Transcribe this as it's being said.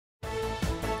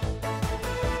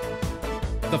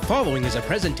The following is a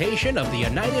presentation of the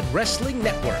United Wrestling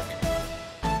Network.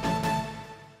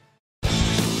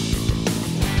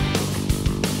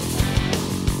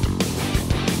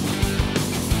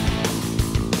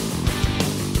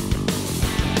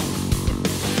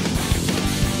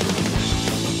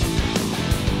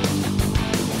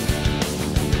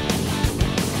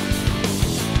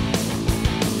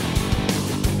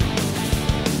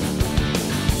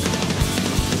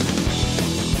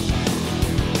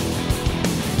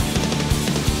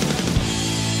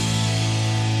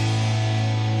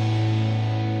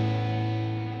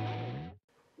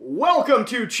 Welcome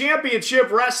to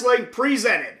Championship Wrestling,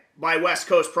 presented by West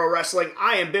Coast Pro Wrestling.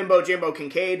 I am Bimbo Jimbo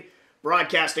Kincaid,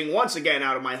 broadcasting once again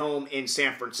out of my home in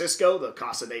San Francisco, the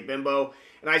Casa de Bimbo.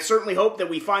 And I certainly hope that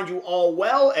we find you all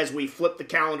well as we flip the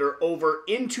calendar over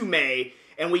into May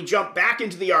and we jump back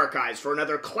into the archives for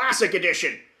another classic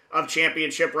edition of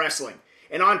Championship Wrestling.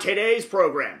 And on today's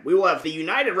program, we will have the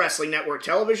United Wrestling Network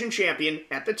television champion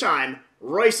at the time,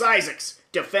 Royce Isaacs,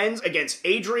 defends against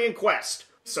Adrian Quest.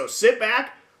 So sit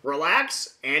back,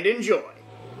 relax, and enjoy.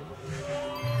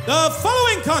 The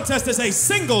following contest is a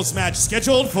singles match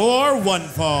scheduled for one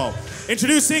fall.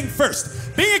 Introducing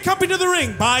first, being accompanied to the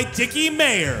ring by Dickie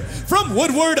Mayer from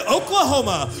Woodward,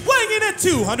 Oklahoma, weighing in at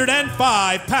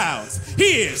 205 pounds.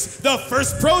 He is the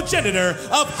first progenitor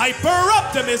of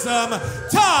hyper-optimism,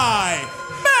 Ty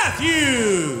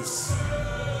Matthews.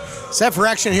 Set for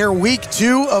action here, week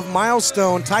 2 of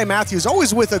Milestone. Ty Matthews,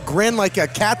 always with a grin like a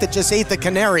cat that just ate the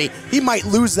canary. He might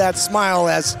lose that smile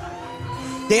as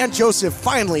Dan Joseph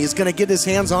finally is going to get his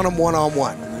hands on him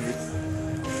one-on-one.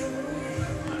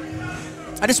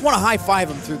 I just want to high-five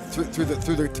him through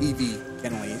their TV,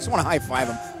 Ken Lee. I just want to high-five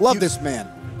him. Love this man.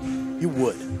 You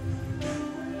would.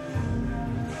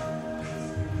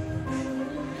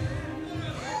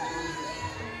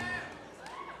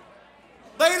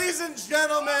 Ladies and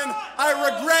gentlemen,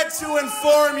 I regret to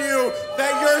inform you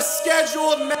that your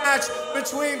scheduled match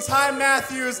between Ty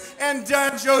Matthews and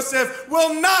Dan Joseph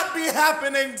will not be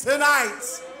happening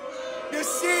tonight. You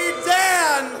see,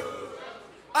 Dan,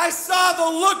 I saw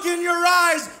the look in your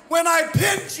eyes when I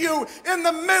pinned you in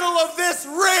the middle of this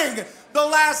ring the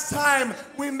last time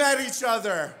we met each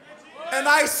other. And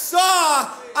I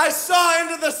saw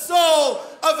into the soul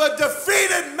of a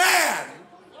defeated man.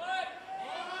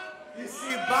 You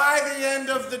see, by the end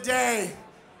of the day,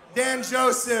 Dan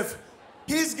Joseph,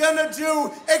 he's gonna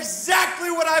do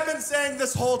exactly what I've been saying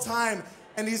this whole time,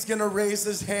 and he's gonna raise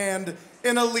his hand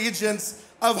in allegiance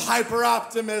of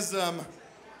hyper-optimism.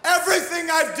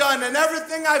 Everything I've done and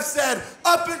everything I've said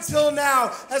up until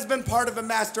now has been part of a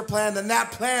master plan, and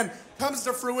that plan comes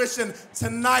to fruition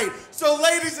tonight. So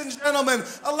ladies and gentlemen,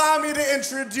 allow me to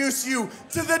introduce you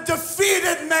to the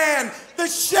defeated man, the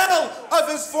shell of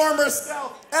his former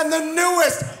self, and the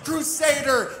newest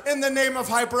crusader in the name of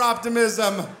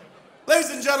hyper-optimism.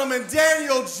 Ladies and gentlemen,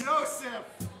 Daniel Joseph.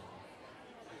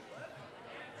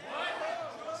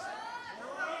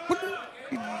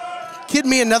 Kid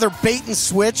me another bait and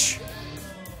switch.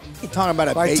 You talking about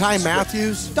a by bait Ty and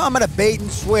Matthews? Switch. Talking about a bait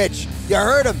and switch. You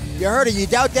heard him. You heard him. You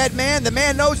doubt that man? The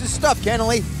man knows his stuff,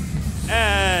 Kenley.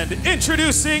 And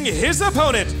introducing his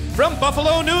opponent from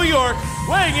Buffalo, New York,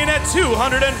 weighing in at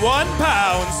 201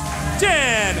 pounds,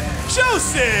 Dan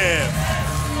Joseph.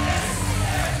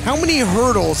 How many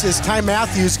hurdles is Ty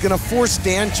Matthews going to force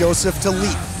Dan Joseph to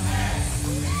leap?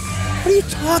 What are you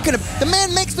talking about? The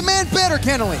man makes the man better,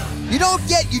 Kenley. You don't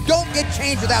get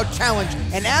change without challenge,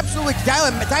 and absolutely,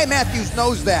 Ty Matthews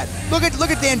knows that. Look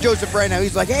at Dan Joseph right now.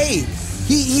 He's like, hey,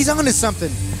 he's onto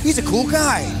something. He's a cool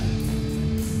guy.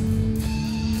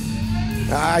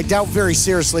 I doubt very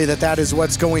seriously that is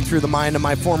what's going through the mind of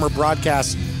my former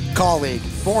broadcast colleague.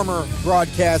 Former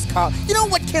broadcast colleague. You know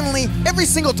what, Kenley? Every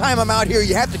single time I'm out here,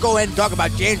 you have to go ahead and talk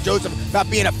about Dan Joseph, about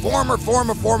being a former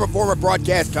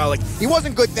broadcast colleague. He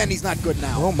wasn't good then, he's not good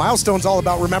now. Well, Milestone's all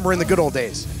about remembering the good old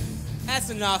days. That's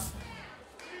enough.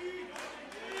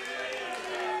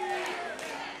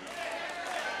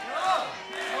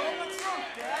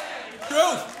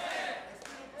 Truth.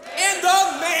 And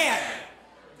the man.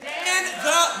 Dan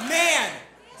the man.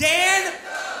 Dan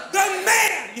the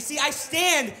man. You see, I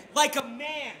stand like a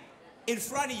man in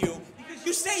front of you because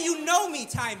you say you know me,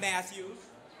 Ty Matthews,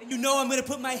 and you know I'm going to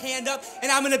put my hand up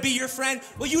and I'm going to be your friend.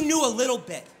 Well, you knew a little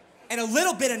bit, and a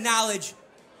little bit of knowledge.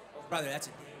 Oh, brother, that's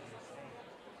a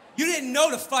You didn't know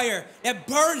the fire that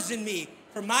burns in me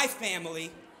for my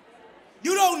family.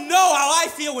 You don't know how I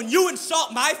feel when you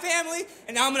insult my family,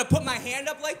 and now I'm gonna put my hand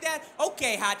up like that?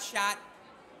 Okay, hotshot.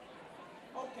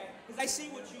 Okay, because I see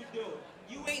what you do.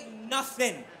 You ain't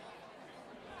nothing.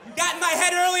 You got in my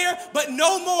head earlier, but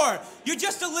no more. You're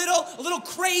just a little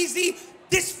crazy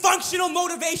dysfunctional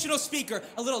motivational speaker,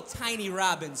 a little Tiny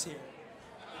Robbins here.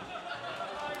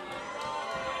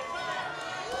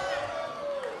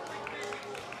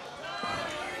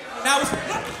 Now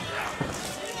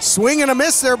Swing and a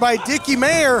miss there by Dickie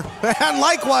Mayer, and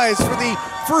likewise for the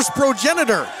first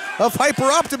progenitor of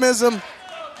hyper-optimism.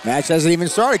 Match hasn't even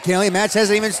started, Kenley. Match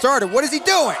hasn't even started. What is he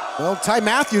doing? Well, Ty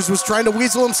Matthews was trying to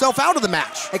weasel himself out of the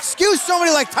match. Excuse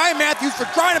somebody like Ty Matthews for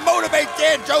trying to motivate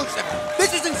Dan Joseph.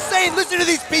 This is insane. Listen to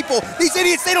these people. These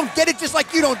idiots, they don't get it just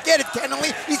like you don't get it,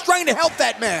 Kenley. He's trying to help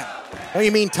that man. Oh,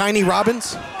 you mean Tiny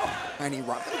Robbins? Tiny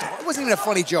Robbins. It wasn't even a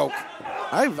funny joke.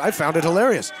 I found it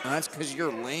hilarious. That's because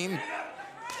you're lame.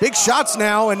 Big shots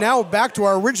now, and now back to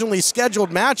our originally scheduled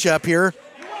matchup here.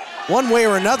 One way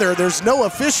or another, there's no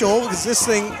official, because this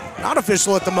thing not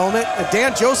official at the moment.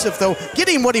 Dan Joseph, though,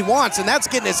 getting what he wants, and that's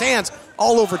getting his hands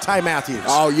all over Ty Matthews.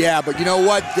 Oh, yeah, but you know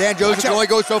what? Dan Joseph can only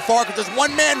go so far because there's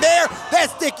one man there.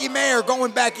 That's Dickie Mayer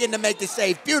going back in to make the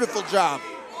save. Beautiful job.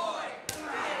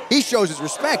 He shows his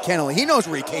respect, Kenley. He knows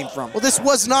where he came from. Well, this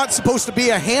was not supposed to be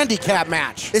a handicap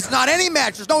match. It's not any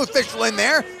match. There's no official in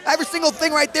there. Every single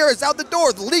thing right there is out the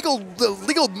door. The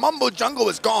legal mumbo jungle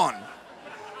is gone.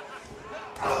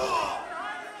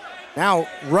 Now,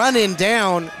 running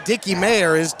down Dickie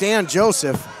Mayer is Dan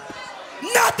Joseph.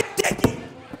 Not the Dickie!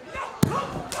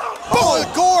 Oh,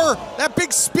 Gore, that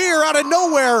big spear out of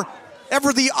nowhere.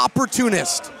 Ever the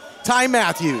opportunist. Ty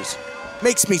Matthews.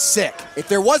 Makes me sick. If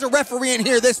there was a referee in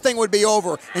here, this thing would be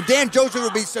over. And Dan Joseph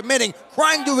would be submitting,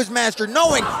 crying to his master,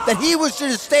 knowing that he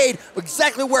should have stayed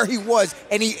exactly where he was.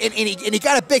 And he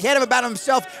got a big head about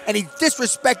himself, and he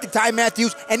disrespected Ty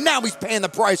Matthews, and now he's paying the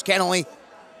price, Kenley.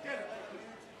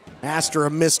 Master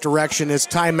of misdirection is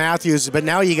Ty Matthews, but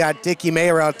now you got Dickie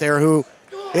Mayer out there who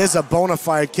is a bona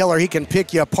fide killer. He can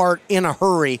pick you apart in a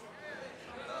hurry.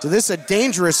 So this is a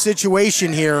dangerous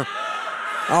situation here.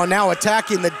 Oh, now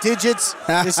attacking the digits,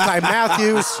 this Ty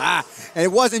Matthews. And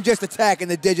it wasn't just attacking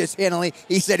the digits, Kenley.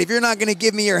 He said, if you're not going to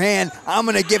give me your hand, I'm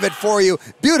going to give it for you.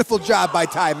 Beautiful job by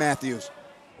Ty Matthews.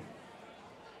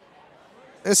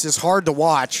 This is hard to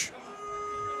watch.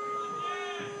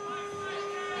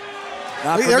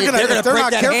 They're going to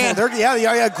break that hand.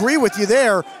 I agree with you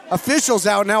there. Officials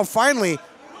out now finally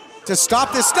to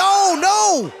stop this.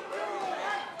 No!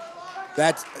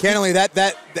 That's Kenley.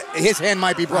 That his hand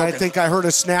might be broken. I think I heard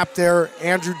a snap there.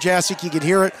 Andrew Jasick, you could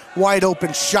hear it. Wide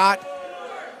open shot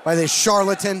by this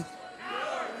charlatan.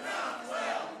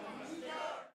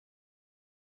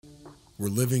 We're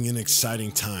living in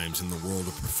exciting times in the world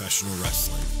of professional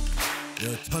wrestling.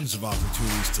 There are tons of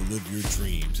opportunities to live your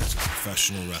dreams as a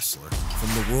professional wrestler, from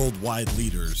the worldwide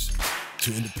leaders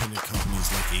to independent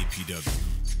companies like APW.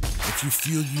 If you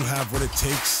feel you have what it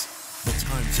takes, the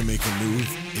time to make a move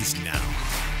is now.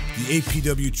 The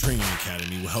APW Training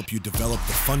Academy will help you develop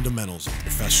the fundamentals of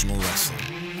professional wrestling.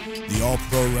 The All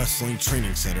Pro Wrestling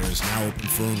Training Center is now open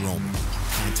for enrollment.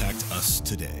 Contact us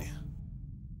today.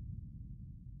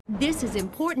 This is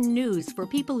important news for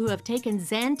people who have taken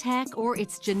Zantac or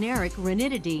its generic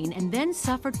ranitidine and then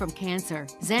suffered from cancer.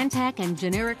 Zantac and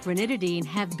generic ranitidine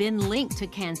have been linked to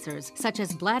cancers, such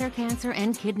as bladder cancer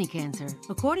and kidney cancer.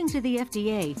 According to the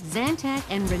FDA, Zantac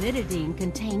and ranitidine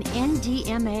contain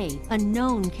NDMA, a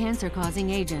known cancer-causing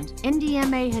agent.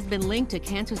 NDMA has been linked to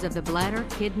cancers of the bladder,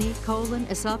 kidney, colon,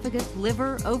 esophagus,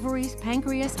 liver, ovaries,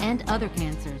 pancreas, and other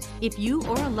cancers. If you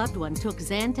or a loved one took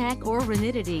Zantac or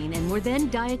ranitidine and were then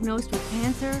diagnosed with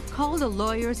cancer, call the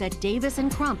lawyers at Davis &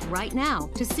 Crump right now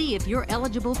to see if you're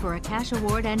eligible for a cash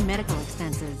award and medical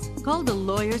expenses. Call the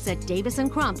lawyers at Davis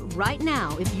 & Crump right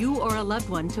now if you or a loved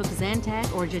one took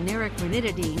Zantac or generic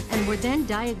ranitidine and were then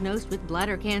diagnosed with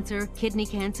bladder cancer, kidney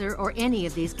cancer, or any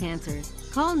of these cancers.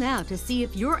 Call now to see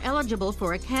if you're eligible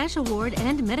for a cash award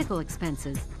and medical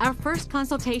expenses. Our first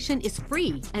consultation is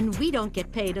free, and we don't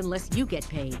get paid unless you get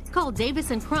paid. Call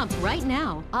Davis & Crump right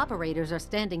now. Operators are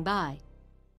standing by.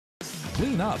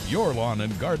 Clean up your lawn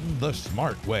and garden the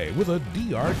smart way with a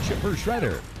DR Chipper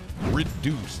Shredder.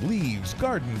 Reduce leaves,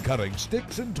 garden cuttings,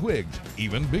 sticks and twigs,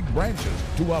 even big branches,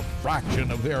 to a fraction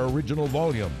of their original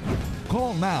volume.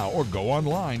 Call now or go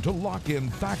online to lock in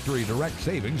factory direct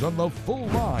savings on the full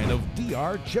line of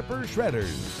DR Chipper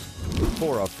Shredders.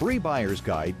 For a free buyer's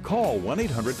guide, call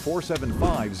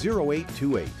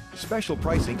 1-800-475-0828. Special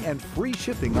pricing and free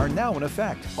shipping are now in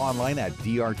effect. Online at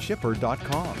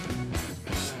drchipper.com.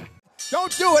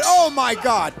 Don't do it. Oh, my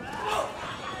God.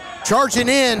 Charging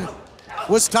in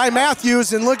was Ty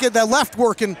Matthews, and look at that left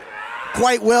working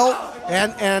quite well.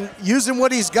 and using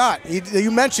what he's got.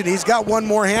 You mentioned he's got one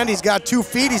more hand, he's got 2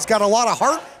 feet, he's got a lot of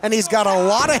heart, and he's got a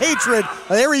lot of hatred.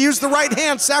 There he used the right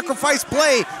hand, sacrifice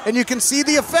play, and you can see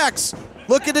the effects.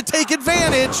 Looking to take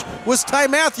advantage was Ty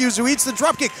Matthews, who eats the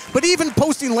drop kick. But even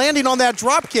landing on that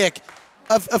drop kick,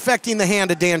 affecting the hand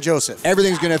of Dan Joseph.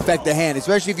 Everything's going to affect the hand,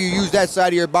 especially if you use that side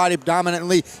of your body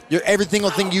dominantly. Every single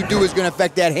thing you do is going to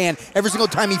affect that hand. Every single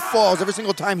time he falls, every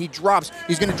single time he drops,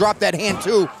 he's going to drop that hand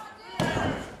too.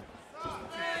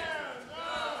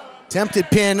 Tempted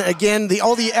pin, again,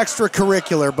 all the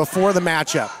extracurricular before the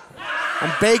matchup.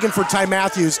 I'm begging for Ty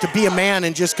Matthews to be a man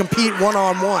and just compete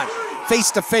one-on-one,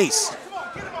 face-to-face.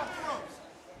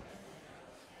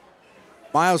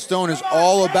 Milestone is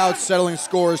all about settling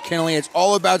scores, Kenley. It's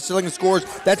all about settling scores.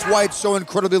 That's why it's so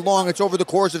incredibly long. It's over the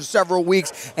course of several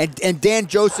weeks. And Dan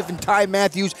Joseph and Ty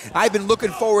Matthews, I've been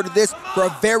looking forward to this for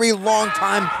a very long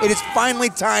time. It is finally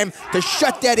time to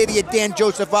shut that idiot Dan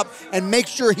Joseph up and make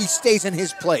sure he stays in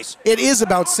his place. It is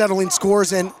about settling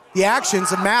scores, and the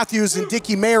actions of Matthews and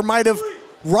Dickie Mayer might have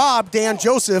robbed Dan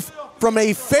Joseph from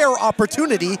a fair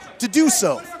opportunity to do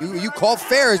so. You call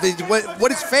fair?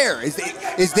 What is fair? Is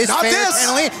this not fair, this.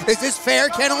 Kenley? Is this fair,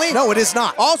 Kenley? No, it is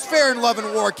not. All's fair in love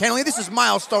and war, Kenley. This is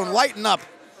Milestone. Lighten up.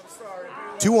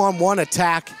 2-on-1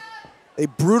 attack. They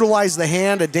brutalize the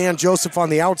hand of Dan Joseph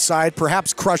on the outside,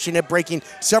 perhaps crushing it, breaking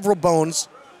several bones.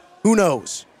 Who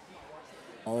knows?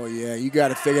 Oh, yeah, you got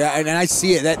to figure out. And I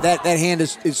see it. That hand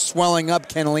is swelling up,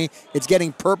 Kenley. It's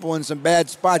getting purple in some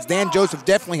bad spots. Dan Joseph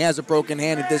definitely has a broken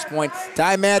hand at this point.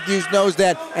 Ty Matthews knows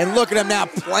that. And look at him now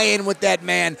playing with that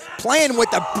man, playing with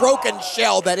the broken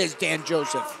shell that is Dan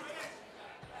Joseph.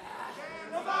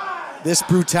 This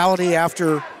brutality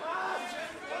after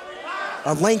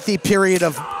a lengthy period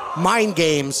of mind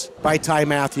games by Ty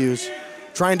Matthews,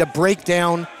 trying to break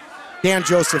down Dan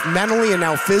Joseph mentally and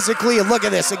now physically. And look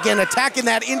at this, again, attacking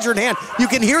that injured hand. You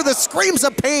can hear the screams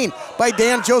of pain by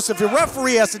Dan Joseph. The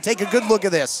referee has to take a good look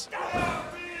at this.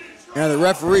 Yeah, the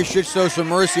referee should show some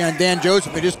mercy on Dan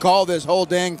Joseph and just call this whole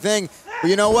dang thing.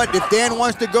 But you know what? If Dan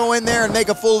wants to go in there and make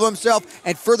a fool of himself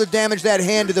and further damage that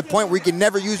hand to the point where he can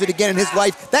never use it again in his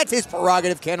life, that's his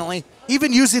prerogative, Kenley.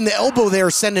 Even using the elbow there,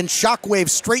 sending shockwaves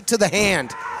straight to the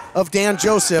hand of Dan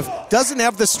Joseph. Doesn't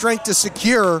have the strength to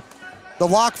secure the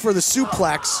lock for the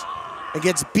suplex and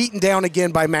gets beaten down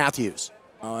again by Matthews.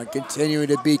 Oh, and continuing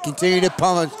to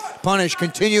punish,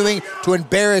 continuing to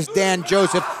embarrass Dan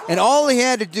Joseph. And all he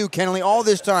had to do, Kenley, all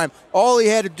this time, all he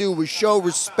had to do was show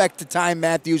respect to Ty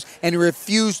Matthews, and he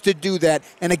refused to do that.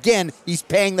 And again, he's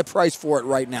paying the price for it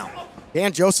right now.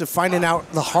 Dan Joseph finding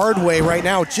out the hard way right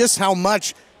now just how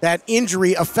much that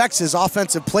injury affects his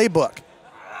offensive playbook.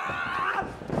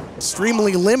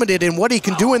 Extremely limited in what he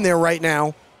can do in there right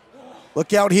now.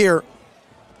 Look out here.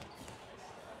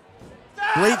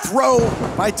 Great throw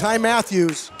by Ty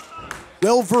Matthews.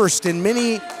 Well-versed in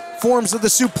many forms of the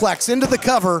suplex. Into the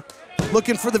cover,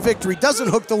 looking for the victory. Doesn't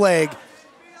hook the leg.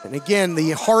 And again,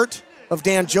 the heart of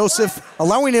Dan Joseph,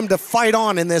 allowing him to fight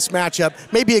on in this matchup,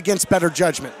 maybe against better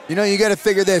judgment. You know, you got to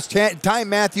figure this. Ty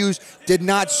Matthews did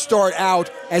not start out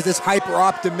as this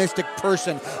hyper-optimistic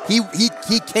person. He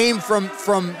came from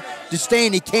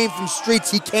disdain, he came from streets,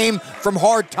 he came from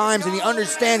hard times, and he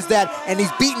understands that, and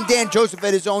he's beating Dan Joseph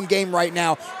at his own game right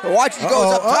now. Watch, he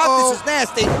goes up top, this is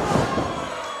nasty.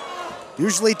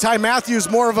 Usually Ty Matthews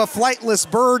more of a flightless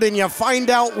bird, and you find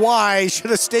out why. Should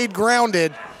have stayed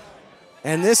grounded.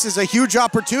 And this is a huge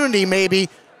opportunity maybe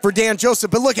for Dan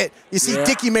Joseph. But look at, you see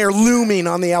Dickie Mayer looming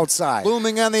on the outside.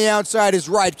 Looming on the outside is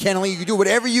right, Kenley. You do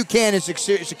whatever you can to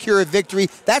secure a victory.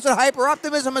 That's what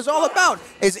hyper-optimism is all about,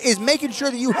 is making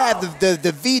sure that you have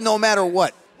the V no matter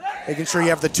what. Making sure you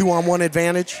have the 2-on-1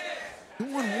 advantage.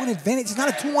 2-on-1 advantage? It's not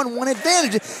a 2-on-1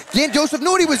 advantage. Dan Joseph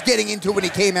knew what he was getting into when he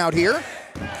came out here.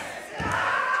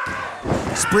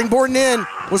 Springboarding in,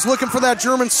 was looking for that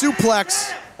German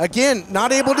suplex. Again,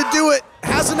 not able to do it.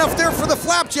 Has enough there for the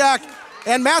flapjack.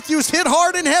 And Matthews hit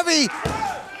hard and heavy.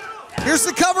 Here's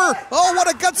the cover. Oh, what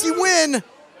a gutsy win.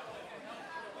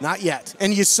 Not yet.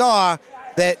 And you saw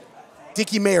that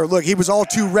Dickie Mayer, look, he was all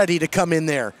too ready to come in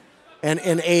there and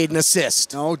aid and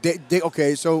assist. No,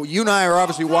 okay, so you and I are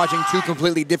obviously watching two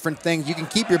completely different things. You can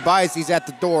keep your biases at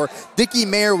the door. Dickie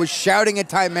Mayer was shouting at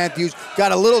Ty Matthews,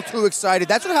 got a little too excited.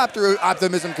 That's what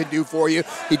optimism can do for you.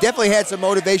 He definitely had some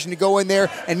motivation to go in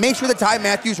there and make sure that Ty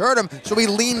Matthews heard him, so he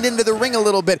leaned into the ring a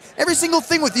little bit. Every single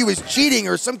thing with you is cheating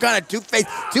or some kind of two-faced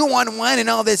 2-on-1 and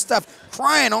all this stuff.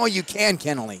 Crying all you can,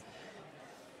 Kenley.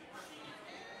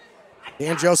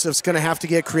 Dan Joseph's going to have to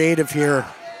get creative here.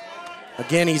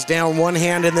 Again, he's down one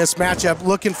hand in this matchup,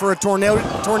 looking for a tornado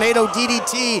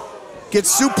DDT.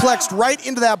 Gets suplexed right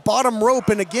into that bottom rope,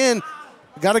 and again,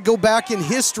 Got to go back in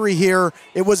history here.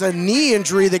 It was a knee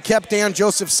injury that kept Dan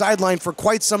Joseph sidelined for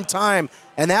quite some time,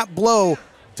 and that blow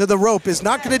to the rope is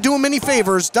not going to do him any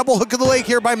favors. Double hook of the leg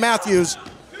here by Matthews.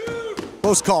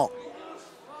 Close call.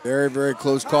 Very, very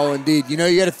close call indeed. You know,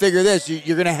 you got to figure this.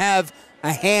 You're going to have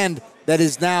a hand that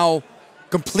is now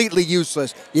completely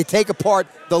useless. You take apart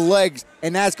the legs,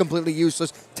 and that's completely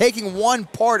useless. Taking one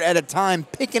part at a time,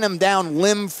 picking them down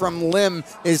limb from limb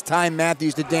is Ty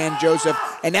Matthews to Dan Joseph.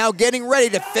 And now getting ready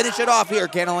to finish it off here,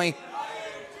 Kennelly.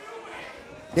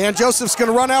 Dan Joseph's going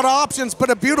to run out of options, but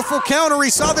a beautiful counter. He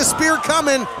saw the spear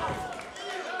coming.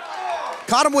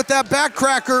 Caught him with that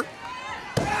backcracker.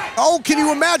 Oh, can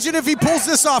you imagine if he pulls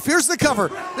this off? Here's the cover.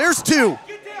 There's two.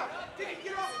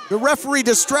 The referee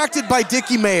distracted by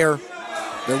Dickie Mayer.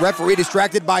 The referee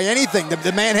distracted by anything.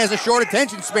 The man has a short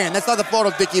attention span. That's not the fault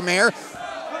of Dickie Mayer.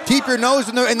 Keep your nose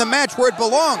in the match where it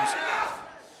belongs.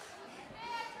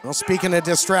 Well, speaking of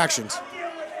distractions.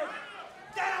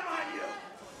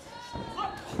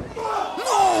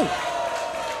 No!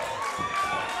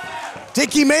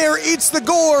 Dickie Mayer eats the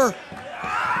gore.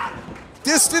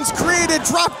 Distance created,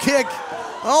 drop kick.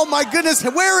 Oh my goodness,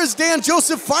 where is Dan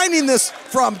Joseph finding this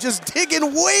from? Just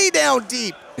digging way down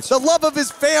deep. It's the love of his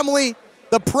family,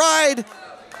 the pride,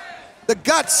 the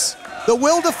guts, the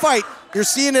will to fight. You're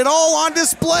seeing it all on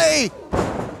display.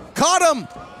 Caught him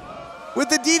with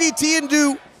the DDT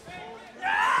into.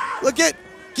 Look at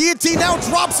guillotine now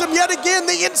drops him yet again.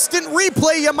 The instant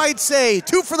replay, you might say.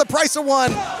 2 for the price of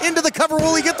 1. Into the cover.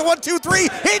 Will he get the 1, 2, 3? He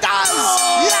does!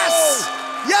 Oh! Yes!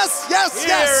 Yes, yes,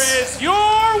 yes! Here is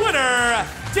your winner,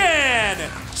 Dan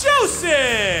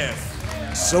Joseph!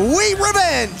 Sweet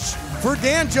revenge for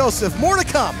Dan Joseph. More to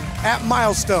come at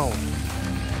Milestone.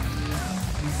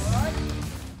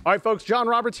 All right, folks, John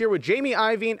Roberts here with Jamie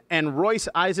Iving and Royce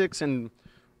Isaacs. And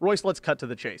Royce, let's cut to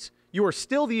the chase. You are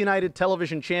still the United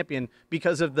Television Champion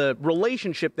because of the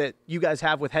relationship that you guys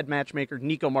have with head matchmaker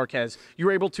Nico Marquez. You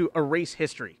were able to erase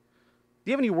history. Do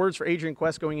you have any words for Adrian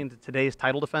Quest going into today's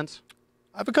title defense?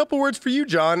 I have a couple words for you,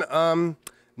 John.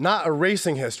 Not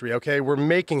erasing history, okay? We're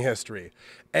making history.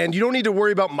 And you don't need to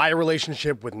worry about my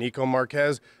relationship with Nico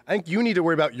Marquez. I think you need to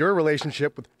worry about your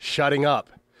relationship with shutting up.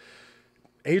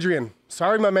 Adrian,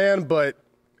 sorry, my man, but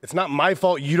it's not my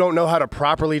fault you don't know how to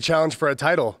properly challenge for a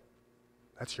title.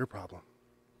 That's your problem.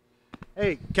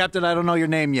 Hey, Captain, I don't know your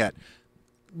name yet.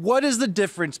 What is the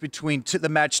difference between the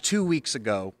match 2 weeks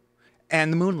ago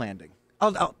and the moon landing?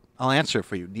 I'll answer it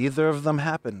for you. Neither of them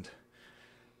happened.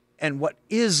 And what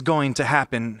is going to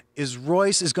happen is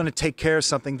Royce is going to take care of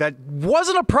something that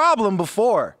wasn't a problem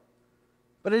before.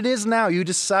 But it is now. You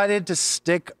decided to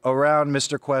stick around,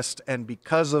 Mr. Quest, and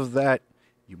because of that,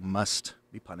 you must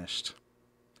be punished.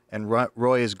 And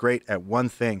Roy is great at one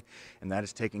thing, and that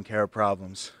is taking care of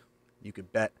problems. You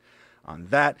could bet on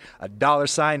that,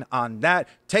 $sign on that.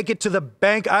 Take it to the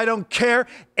bank. I don't care.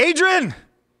 Adrian!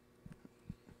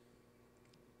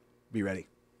 Be ready.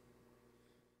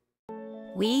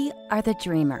 We are the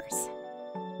Dreamers.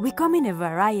 We come in a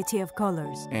variety of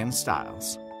colors and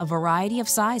styles, a variety of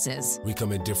sizes. We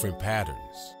come in different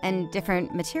patterns and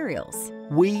different materials.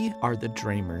 We are the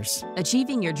Dreamers.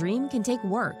 Achieving your dream can take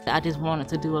work. I just wanted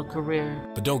to do a career.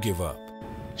 But don't give up.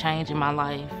 Changing my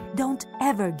life. Don't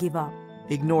ever give up.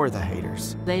 Ignore the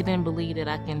haters. They didn't believe that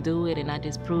I can do it, and I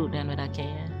just proved them that I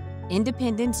can.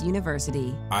 Independence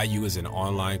University. IU is an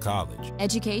online college.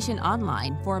 Education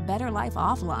online for a better life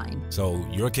offline. So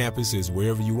your campus is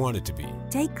wherever you want it to be.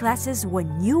 Take classes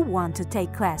when you want to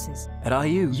take classes. At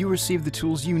IU, you receive the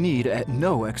tools you need at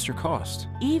no extra cost.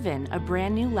 Even a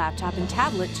brand new laptop and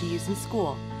tablet to use in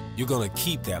school. You're going to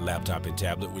keep that laptop and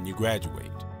tablet when you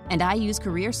graduate. And IU's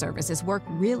career services work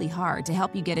really hard to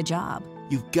help you get a job.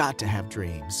 You've got to have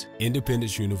dreams.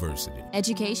 Independence University.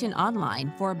 Education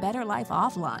online for a better life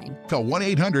offline. Call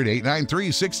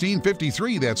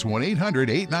 1-800-893-1653. That's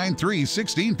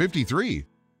 1-800-893-1653.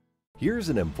 Here's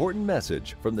an important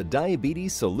message from the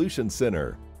Diabetes Solution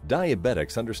Center.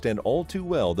 Diabetics understand all too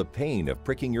well the pain of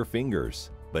pricking your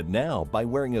fingers. But now, by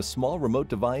wearing a small remote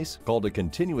device called a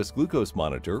continuous glucose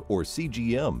monitor, or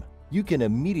CGM, you can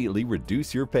immediately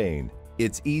reduce your pain.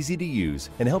 It's easy to use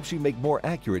and helps you make more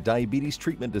accurate diabetes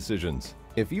treatment decisions.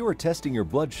 If you are testing your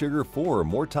blood sugar 4 or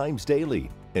more times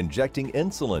daily, injecting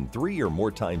insulin 3 or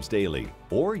more times daily,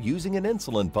 or using an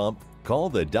insulin pump, call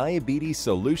the Diabetes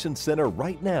Solution Center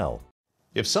right now.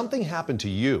 If something happened to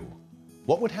you,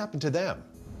 what would happen to them?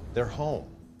 Their home,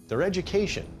 their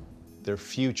education, their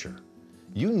future.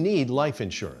 You need life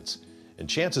insurance, and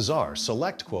chances are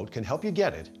SelectQuote can help you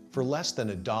get it for less than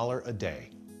 $1 a day.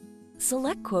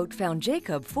 SelectQuote found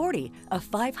Jacob 40, a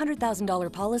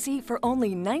 $500,000 policy for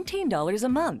only $19 a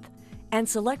month. And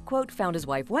SelectQuote found his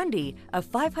wife Wendy a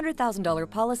 $500,000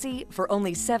 policy for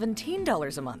only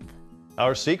 $17 a month.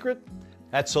 Our secret?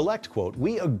 At SelectQuote,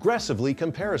 we aggressively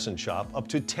comparison shop up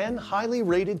to 10 highly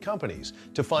rated companies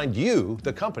to find you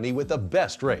the company with the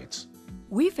best rates.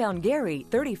 We found Gary,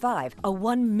 35, a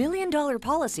 $1 million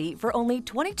policy for only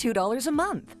 $22 a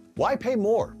month. Why pay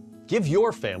more? Give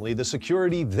your family the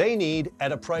security they need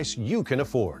at a price you can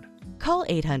afford. Call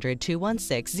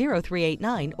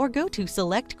 800-216-0389 or go to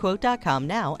selectquote.com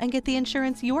now and get the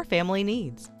insurance your family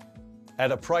needs.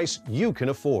 At a price you can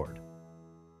afford.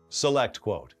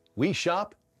 SelectQuote. We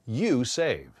shop, you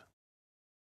save.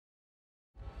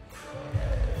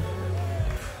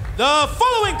 The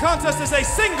following contest is a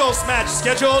singles match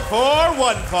scheduled for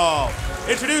one fall.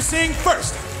 Introducing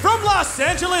first, from Los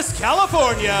Angeles,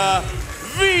 California,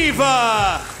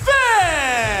 Viva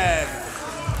Van!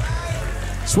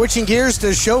 Switching gears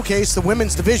to showcase the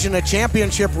women's division of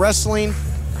championship wrestling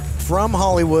from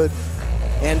Hollywood.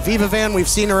 And Viva Van, we've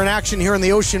seen her in action here in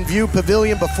the Ocean View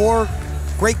Pavilion before.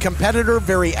 Great competitor,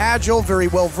 very agile, very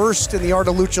well versed in the art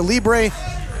of lucha libre.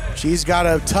 She's got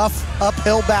a tough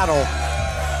uphill battle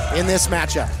in this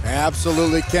matchup.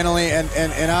 Absolutely, Kennelly,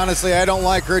 and honestly, I don't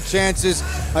like her chances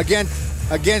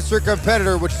against her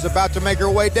competitor, which is about to make her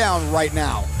way down right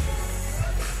now.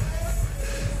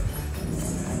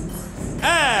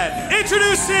 And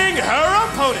introducing her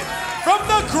opponent from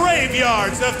the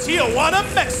graveyards of Tijuana,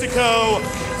 Mexico,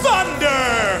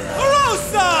 Thunder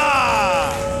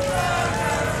Rosa!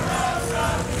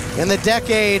 In the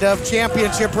decade of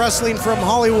championship wrestling from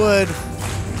Hollywood,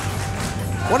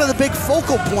 one of the big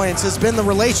focal points has been the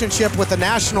relationship with the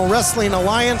National Wrestling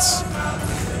Alliance.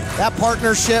 That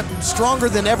partnership stronger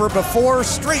than ever before.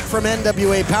 Straight from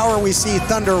NWA Power, we see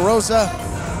Thunder Rosa.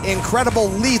 Incredible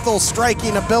lethal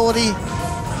striking ability.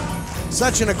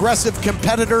 Such an aggressive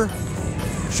competitor.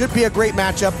 Should be a great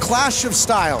matchup. Clash of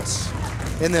styles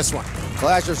in this one.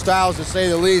 Clash of styles, to say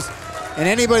the least. And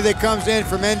anybody that comes in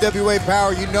from NWA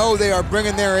Power, you know they are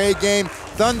bringing their A game.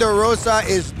 Thunder Rosa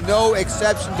is no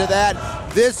exception to that.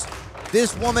 This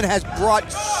woman has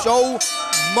brought so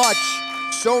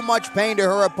much pain to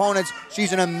her opponents.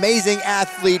 She's an amazing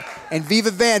athlete, and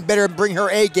Viva Van better bring her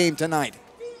A game tonight.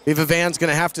 Viva Van's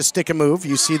gonna have to stick a move.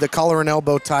 You see the collar and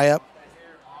elbow tie up.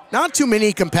 Not too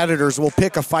many competitors will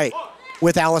pick a fight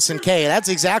with Allison Kay. That's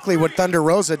exactly what Thunder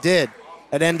Rosa did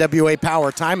at NWA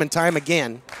Power time and time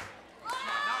again.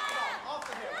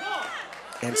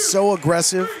 And so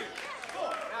aggressive.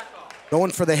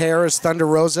 Going for the hair is Thunder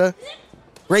Rosa.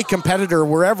 Great competitor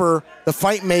wherever the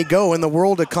fight may go in the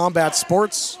world of combat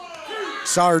sports.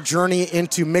 Saw her journey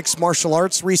into mixed martial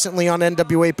arts recently on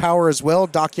NWA Power as well,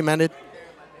 documented.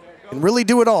 Can really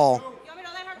do it all.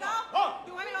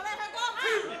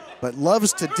 But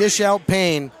loves to dish out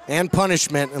pain and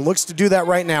punishment, and looks to do that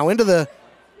right now. Into the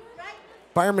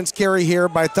fireman's carry here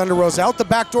by Thunder Rosa. Out the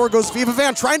back door goes Viva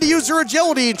Van, trying to use her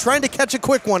agility and trying to catch a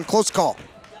quick one. Close call.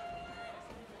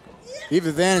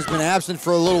 Viva Van has been absent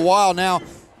for a little while now,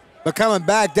 but coming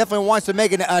back, definitely wants to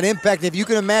make an impact. If you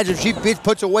can imagine, if she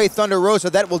puts away Thunder Rosa,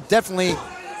 that will definitely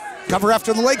cover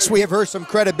after the leg sweep. Give her some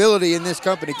credibility in this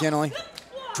company, Kennelly.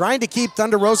 Trying to keep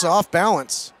Thunder Rosa off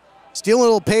balance. Steal a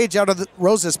little page out of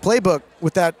Rosa's playbook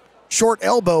with that short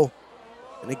elbow.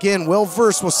 And again, well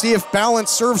versed. We'll see if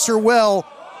balance serves her well.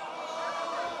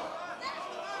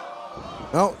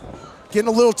 Well, getting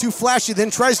a little too flashy,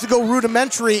 then tries to go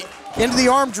rudimentary into the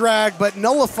arm drag, but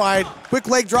nullified. Quick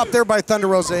leg drop there by Thunder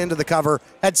Rosa into the cover.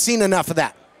 Had seen enough of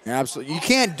that. Absolutely. You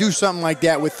can't do something like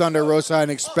that with Thunder Rosa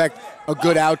and expect a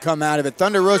good outcome out of it.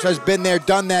 Thunder Rosa has been there,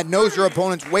 done that, knows her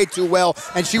opponents way too well,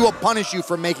 and she will punish you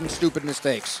for making stupid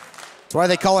mistakes. That's why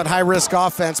they call it high-risk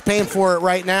offense. Paying for it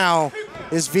right now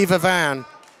is Viva Van.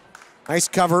 Nice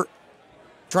cover.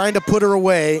 Trying to put her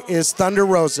away is Thunder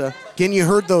Rosa. Again, you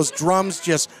heard those drums,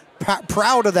 just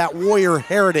proud of that warrior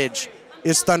heritage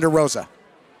is Thunder Rosa.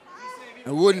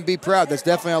 I wouldn't be proud. That's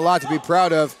definitely a lot to be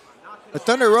proud of. But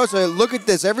Thunder Rosa, look at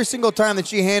this. Every single time that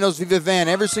she handles Viva Van,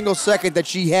 every single second that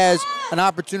she has an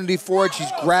opportunity for it, she's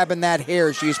grabbing that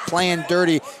hair. She's playing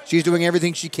dirty. She's doing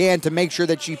everything she can to make sure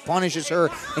that she punishes her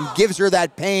and gives her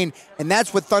that pain. And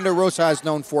that's what Thunder Rosa is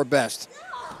known for best.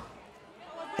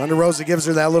 Thunder Rosa gives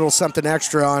her that little something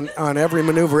extra on every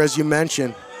maneuver, as you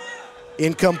mentioned.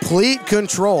 In complete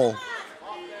control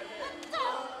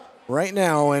right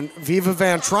now, and Viva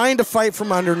Van trying to fight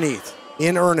from underneath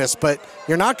in earnest, but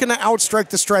you're not going to outstrike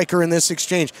the striker in this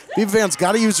exchange. Viva Van's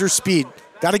got to use her speed,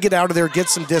 got to get out of there, get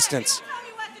some distance.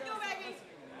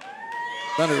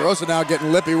 Thunder Rosa now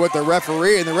getting lippy with the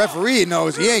referee, and the referee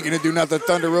knows he ain't going to do nothing to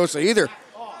Thunder Rosa either.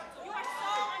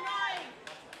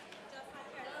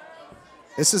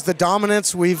 This is the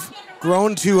dominance we've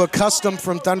grown to accustom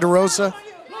from Thunder Rosa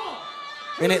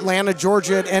in Atlanta,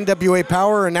 Georgia at NWA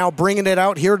Power, and now bringing it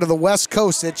out here to the West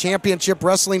Coast at Championship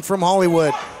Wrestling from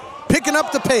Hollywood. Picking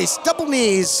up the pace, double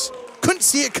knees, couldn't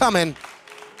see it coming,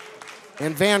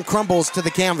 and Van crumbles to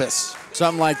the canvas.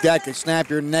 Something like that could snap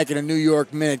your neck in a New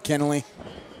York minute, Kennelly.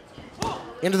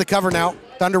 Into the cover now.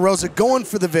 Thunder Rosa going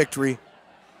for the victory.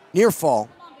 Near fall.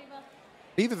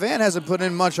 Viva Van hasn't put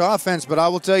in much offense, but I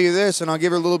will tell you this, and I'll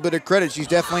give her a little bit of credit. She's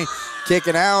definitely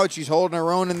kicking out. She's holding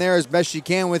her own in there as best she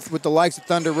can with the likes of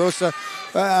Thunder Rosa.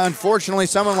 Unfortunately,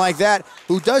 someone like that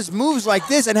who does moves like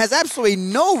this and has absolutely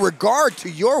no regard to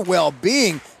your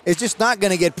well-being is just not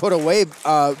going to get put away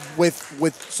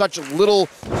with such little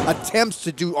attempts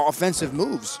to do offensive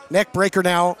moves. Neck breaker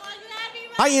now.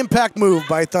 High impact move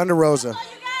by Thunder Rosa.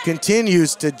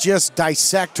 Continues to just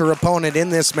dissect her opponent in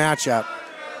this matchup.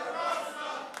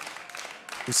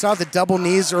 We saw the double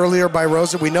knees earlier by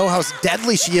Rosa. We know how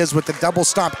deadly she is with the double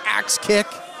stomp axe kick.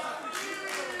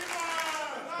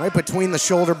 Right between the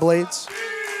shoulder blades.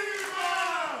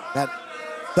 That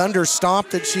thunder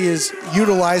stomp that she has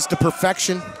utilized to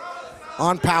perfection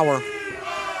on Power.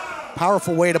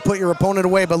 Powerful way to put your opponent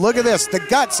away. But look at this, the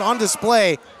guts on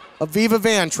display of Viva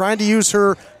Van, trying to use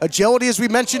her agility as we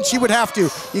mentioned she would have to.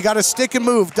 You got to stick and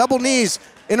move, double knees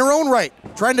in her own right,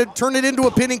 trying to turn it into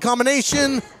a pinning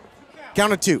combination.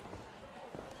 Count of 2.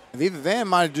 Viva Van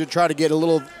might have tried to get a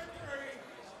little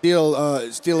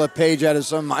steal a page out of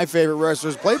some of my favorite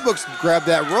wrestlers' playbooks and grab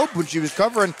that rope when she was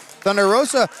covering Thunder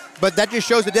Rosa, but that just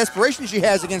shows the desperation she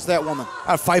has against that woman.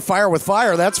 Fight fire with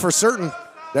fire, that's for certain.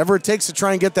 Whatever it takes to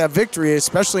try and get that victory,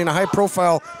 especially in a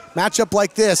high-profile matchup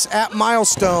like this at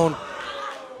Milestone.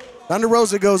 Thunder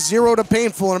Rosa goes 0 to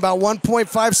painful in about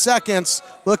 1.5 seconds.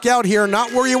 Look out here,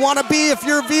 not where you want to be if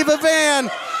you're Viva Van.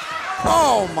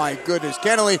 Oh my goodness,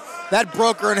 Kennelly, that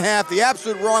broke her in half the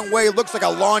absolute wrong way. Looks like a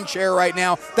lawn chair right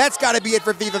now. That's got to be it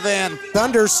for Viva Van.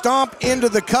 Thunder stomp into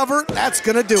the cover, that's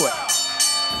going to do it.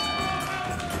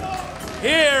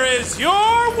 Here is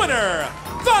your winner,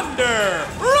 Thunder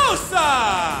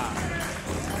Rosa!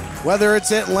 Whether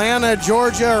it's Atlanta,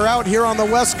 Georgia, or out here on the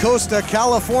west coast of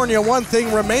California, one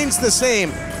thing remains the same.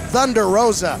 Thunder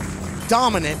Rosa,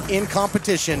 dominant in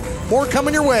competition. More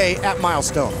coming your way at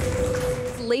Milestone.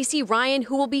 Lacey Ryan,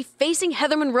 who will be facing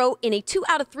Heather Monroe in a 2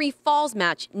 out of 3 falls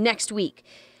match next week.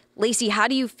 Lacey, how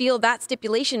do you feel that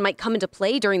stipulation might come into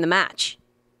play during the match?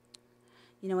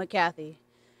 You know what, Kathy?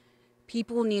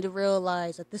 People need to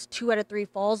realize that this 2 out of 3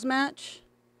 falls match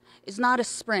is not a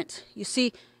sprint. You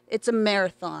see, it's a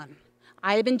marathon.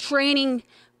 I have been training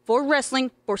for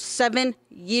wrestling for 7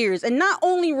 years, and not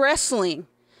only wrestling,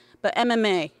 but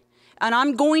MMA. And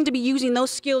I'm going to be using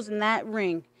those skills in that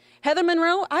ring. Heather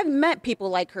Monroe, I've met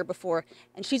people like her before,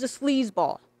 and she's a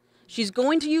sleazeball. She's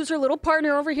going to use her little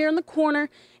partner over here in the corner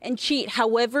and cheat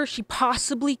however she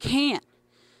possibly can.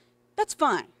 That's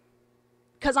fine,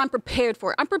 because I'm prepared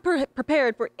for it. I'm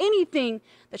prepared for anything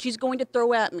that she's going to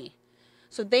throw at me.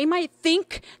 So they might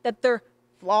think that they're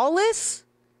flawless,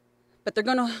 but they're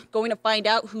going to find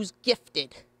out who's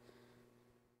gifted.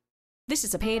 This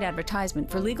is a paid advertisement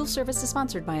for legal services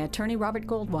sponsored by attorney Robert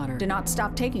Goldwater. Do not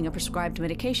stop taking a prescribed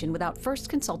medication without first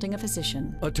consulting a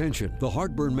physician. Attention, the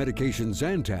heartburn medication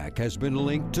Zantac has been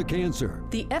linked to cancer.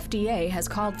 The FDA has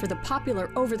called for the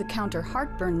popular over-the-counter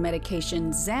heartburn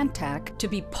medication Zantac to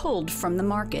be pulled from the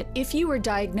market. If you were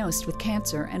diagnosed with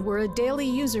cancer and were a daily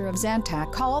user of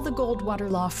Zantac, call the Goldwater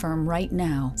Law Firm right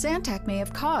now. Zantac may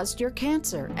have caused your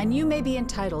cancer, and you may be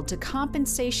entitled to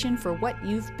compensation for what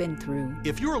you've been through.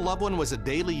 If your loved one was a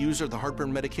daily user of the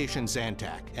heartburn medication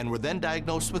Zantac and were then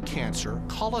diagnosed with cancer,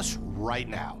 call us right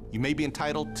now. You may be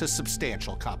entitled to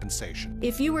substantial compensation.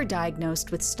 If you were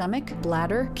diagnosed with stomach,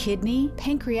 bladder, kidney,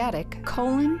 pancreatic,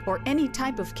 colon, or any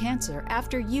type of cancer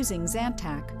after using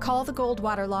Zantac, call the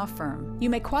Goldwater Law Firm. You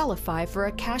may qualify for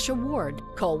a cash award.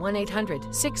 Call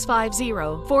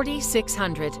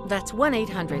 1-800-650-4600. That's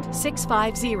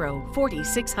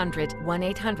 1-800-650-4600.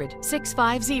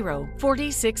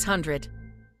 1-800-650-4600.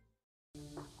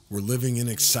 We're living in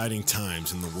exciting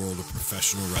times in the world of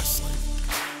professional wrestling.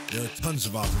 There are tons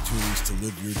of opportunities to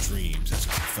live your dreams as a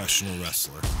professional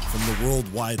wrestler, from the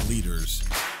worldwide leaders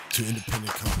to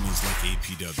independent companies like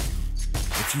APW.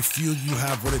 If you feel you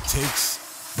have what it takes,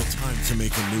 the time to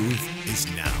make a move is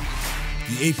now.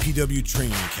 The APW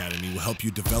Training Academy will help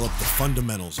you develop the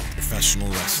fundamentals of professional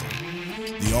wrestling.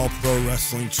 The All Pro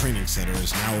Wrestling Training Center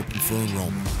is now open for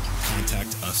enrollment.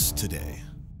 Contact us today.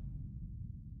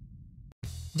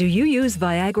 Do you use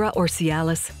Viagra or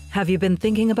Cialis? Have you been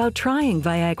thinking about trying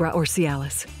Viagra or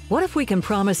Cialis? What if we can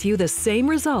promise you the same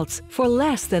results for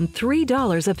less than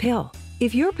 $3 a pill?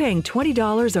 If you're paying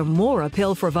 $20 or more a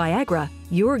pill for Viagra,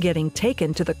 you're getting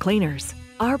taken to the cleaners.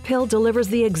 Our pill delivers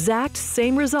the exact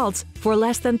same results for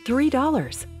less than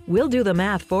 $3. We'll do the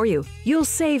math for you. You'll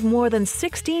save more than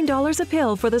 $16 a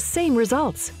pill for the same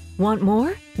results. Want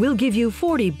more? We'll give you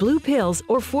 40 blue pills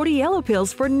or 40 yellow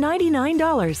pills for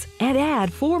 $99 and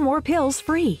add 4 more pills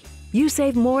free. You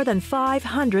save more than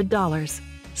 $500.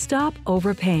 Stop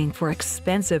overpaying for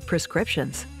expensive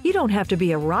prescriptions. You don't have to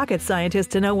be a rocket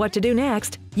scientist to know what to do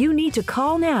next. You need to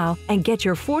call now and get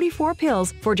your 44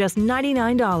 pills for just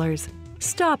 $99.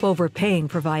 Stop overpaying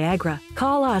for Viagra.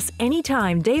 Call us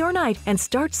anytime, day or night, and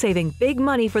start saving big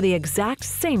money for the exact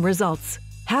same results.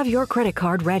 Have your credit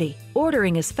card ready.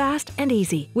 Ordering is fast and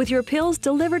easy, with your pills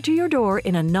delivered to your door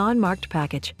in a non-marked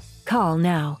package. Call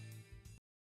now.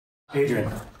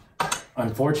 Adrian,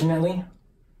 unfortunately,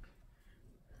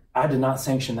 I did not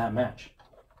sanction that match.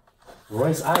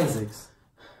 Royce Isaacs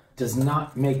does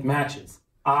not make matches.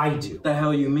 I do. What the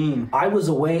hell you mean? I was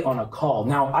away on a call.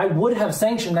 Now, I would have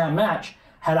sanctioned that match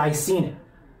had I seen it.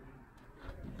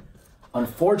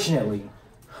 Unfortunately,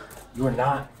 you are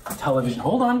not television.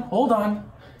 Hold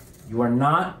on. You are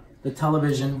not the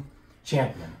television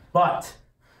champion. But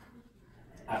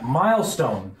at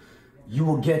Milestone, you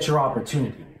will get your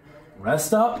opportunity.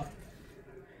 Rest up.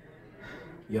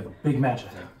 You have a big match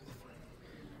ahead.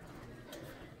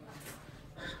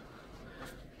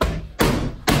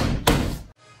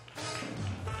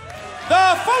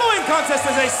 The following contest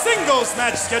is a singles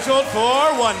match scheduled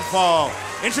for one fall.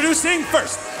 Introducing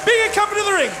first, being accompanied to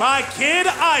the ring by Kid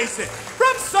Isaac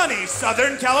from sunny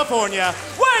Southern California,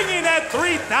 weighing in at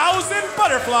 3,000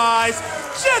 butterflies,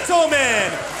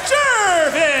 Gentleman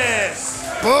Jervis.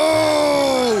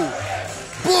 Boo!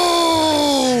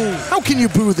 Boo! How can you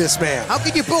boo this man? How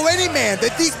can you boo any man?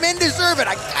 These men deserve it.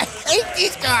 I hate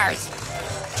these guys.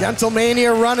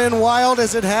 Gentlemania running wild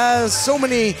as it has so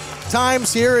many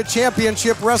times here at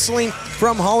Championship Wrestling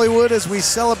from Hollywood as we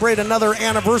celebrate another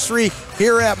anniversary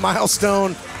here at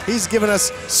Milestone. He's given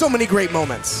us so many great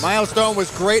moments. Milestone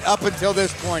was great up until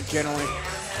this point, generally. I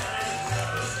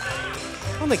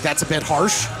don't think that's a bit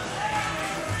harsh.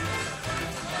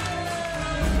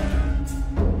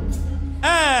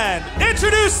 And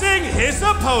introducing his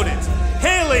opponent,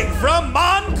 hailing from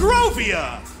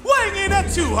Monrovia, weighing in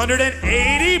at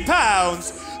 280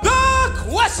 pounds, the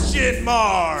Question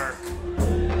Mark.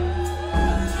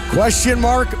 Question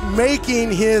Mark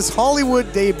making his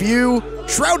Hollywood debut,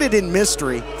 shrouded in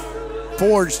mystery,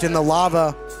 forged in the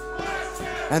lava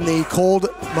and the cold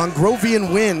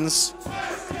Mongrovian winds,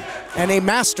 and a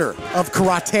master of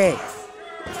karate.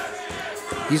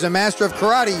 He's a master of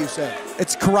karate, you said?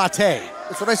 It's karate.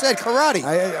 That's what I said, karate.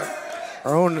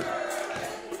 Our own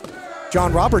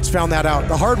John Roberts found that out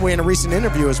the hard way in a recent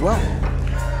interview as well.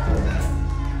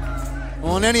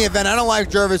 Well, in any event, I don't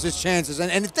like Jervis's chances,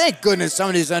 and thank goodness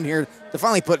somebody's on here to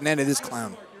finally put an end to this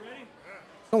clown.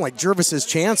 I don't like Jervis's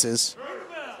chances.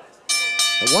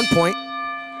 At one point,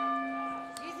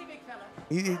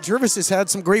 Jervis has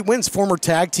had some great wins, former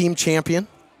tag team champion,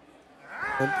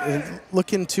 and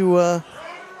looking to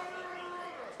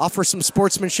offer some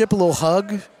sportsmanship, a little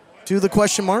hug to the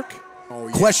Question Mark. Oh,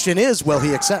 yeah. Question is, will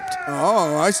he accept?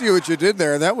 Oh, I see what you did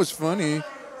there. That was funny.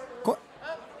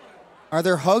 Are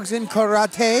there hugs in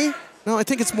karate? No, I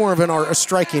think it's more of a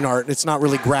striking art. It's not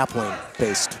really grappling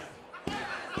based.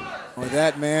 Oh,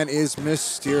 that man is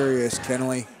mysterious,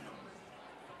 Kenley.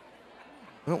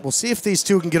 Well, we'll see if these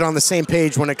two can get on the same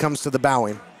page when it comes to the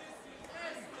bowing.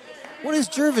 What is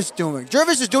Jervis doing?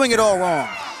 Jervis is doing it all wrong.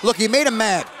 Look, he made him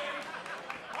mad.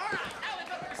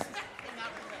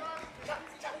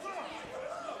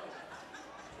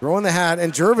 Throwing the hat,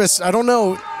 and Jervis, I don't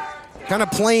know, kind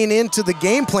of playing into the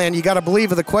game plan, you got to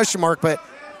believe, of the Question Mark, but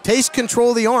takes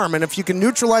control of the arm, and if you can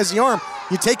neutralize the arm,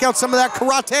 you take out some of that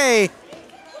karate.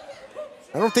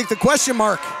 I don't think the Question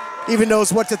Mark even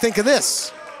knows what to think of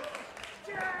this.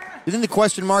 You think the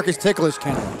Question Mark is ticklish,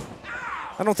 Ken?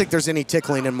 I don't think there's any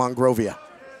tickling in Monrovia.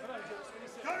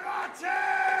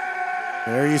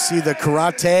 There you see the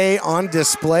karate on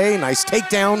display. Nice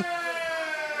takedown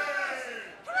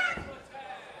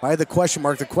by the Question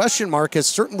Mark. The Question Mark has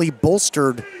certainly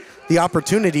bolstered the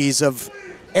opportunities of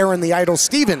Aaron the Idol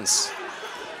Stevens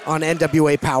on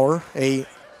NWA Power, a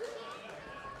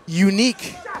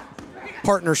unique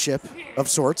partnership of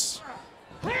sorts.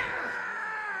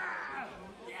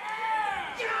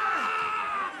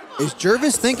 Is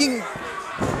Jervis thinking?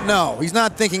 No, he's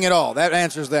not thinking at all. That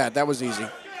answers that. That was easy.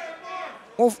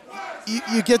 Well,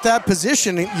 you get that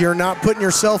position, you're not putting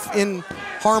yourself in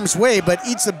harm's way, but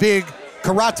eats a big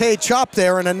karate chop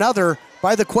there, and another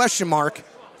by the Question Mark.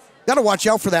 Got to watch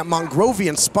out for that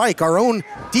Mongrovian spike. Our own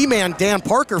D-man Dan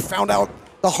Parker found out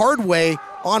the hard way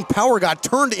on power, got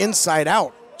turned inside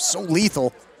out. So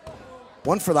lethal.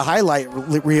 One for the highlight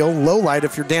reel, low light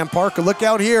if you're Dan Parker. Look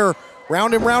out here.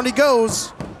 Round and round he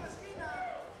goes.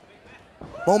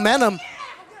 Momentum.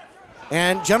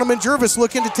 And Gentleman Jervis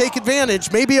looking to take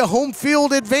advantage. Maybe a home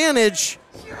field advantage.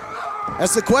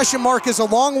 As the question mark is a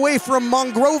long way from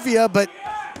Mongrovia, but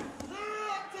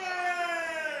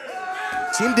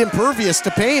seemed impervious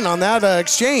to pain on that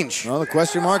exchange. Well, the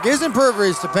question mark is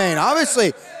impervious to pain.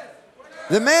 Obviously,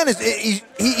 the man is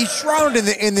he's shrouded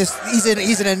in this.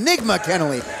 He's an enigma,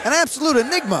 Kennelly, an absolute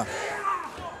enigma.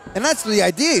 And that's the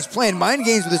idea. He's playing mind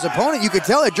games with his opponent. You could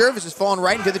tell that Jervis is falling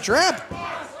right into the trap.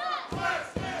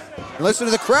 Listen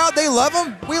to the crowd. They love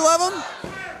him. We love him.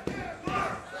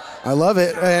 I love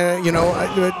it.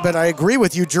 But I agree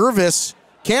with you. Jervis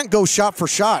can't go shot for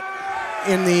shot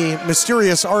in the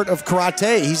mysterious art of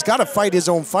karate. He's got to fight his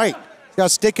own fight. He's got to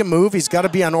stick and move. He's got to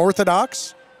be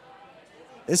unorthodox.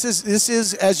 This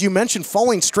is, as you mentioned,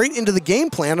 falling straight into the game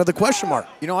plan of the question mark.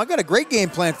 You know, I got a great game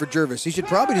plan for Jervis. He should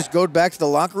probably just go back to the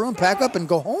locker room, pack up, and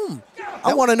go home.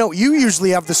 I want to know, you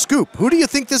usually have the scoop. Who do you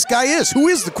think this guy is? Who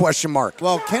is the question mark?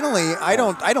 Well, Kennelly, I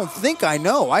don't think I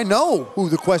know. I know who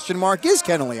the question mark is,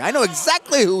 Kennelly. I know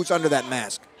exactly who's under that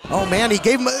mask. Oh, man, he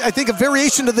gave him, I think, a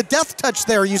variation of the death touch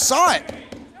there. You saw it.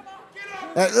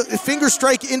 Finger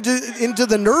strike into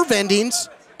the nerve endings,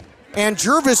 and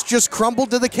Jervis just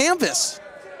crumbled to the canvas.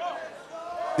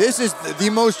 This is the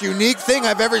most unique thing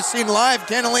I've ever seen live,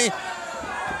 Kennelly.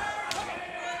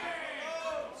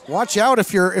 Watch out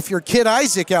if you're Kid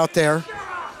Isaac out there.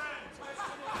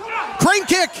 Crane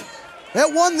kick.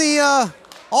 That won the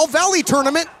All Valley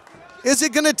tournament. Is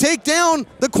it going to take down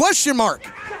the question mark?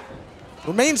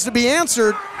 Remains to be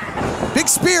answered. Big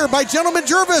spear by Gentleman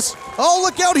Jervis. Oh,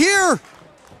 look out here.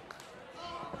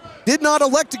 Did not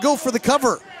elect to go for the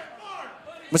cover.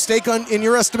 Mistake in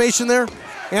your estimation there,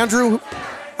 Andrew?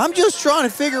 I'm just trying to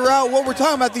figure out what we're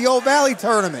talking about, the Old Valley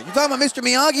tournament. You talking about Mr.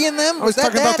 Miyagi and them? I was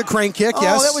talking about the crane kick,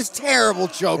 yes. Oh, that was terrible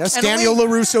joke. Yes, Daniel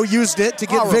LaRusso used it to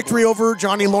get victory over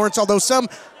Johnny Lawrence, although some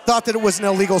thought that it was an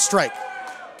illegal strike.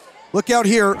 Look out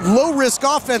here, low-risk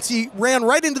offense. He ran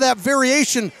right into that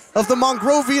variation of the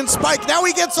Mongrovian spike. Now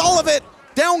he gets all of it.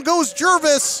 Down goes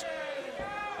Jervis.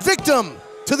 Victim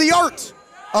to the art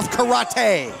of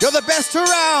karate. You're the best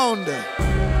around.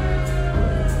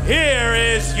 Here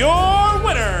is your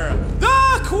winner,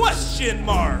 the question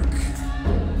mark.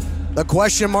 The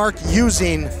question mark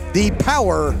using the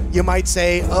power, you might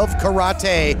say, of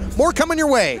karate. More coming your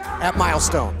way at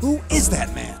Milestone. Who is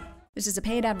that man? This is a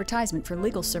paid advertisement for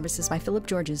legal services by Philip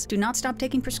Georges. Do not stop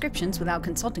taking prescriptions without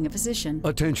consulting a physician.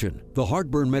 Attention, the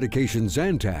heartburn medication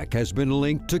Zantac has been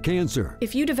linked to cancer.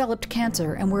 If you developed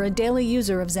cancer and were a daily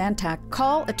user of Zantac,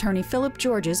 call attorney Philip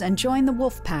Georges and join the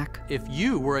Wolf Pack. If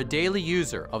you were a daily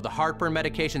user of the heartburn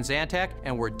medication Zantac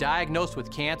and were diagnosed with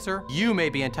cancer, you may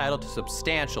be entitled to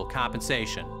substantial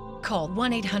compensation. Call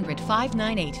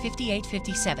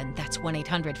 1-800-598-5857. That's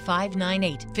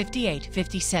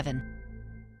 1-800-598-5857.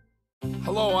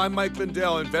 Hello, I'm Mike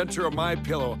Lindell, inventor of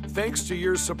MyPillow. Thanks to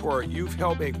your support, you've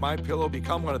helped make MyPillow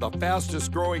become one of the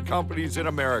fastest growing companies in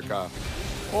America.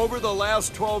 Over the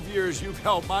last 12 years, you've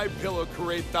helped MyPillow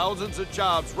create thousands of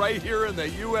jobs right here in the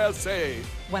USA.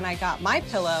 When I got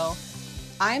MyPillow,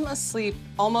 I'm asleep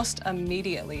almost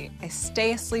immediately. I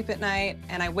stay asleep at night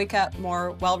and I wake up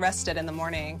more well-rested in the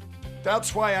morning.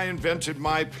 That's why I invented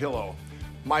MyPillow.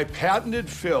 My patented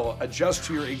fill adjusts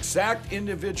to your exact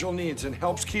individual needs and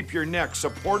helps keep your neck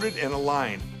supported and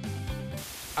aligned.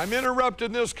 I'm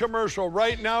interrupting this commercial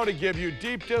right now to give you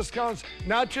deep discounts,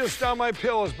 not just on my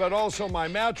pillows, but also my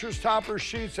mattress toppers,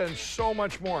 sheets, and so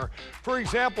much more. For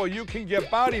example, you can get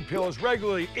body pillows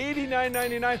regularly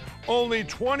 $89.99, only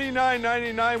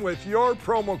 $29.99 with your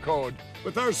promo code.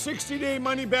 With our 60-day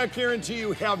money-back guarantee,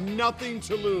 you have nothing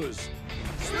to lose.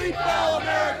 Sleep well,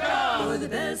 America! For the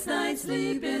best night's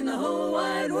sleep in the whole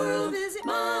wide world, visit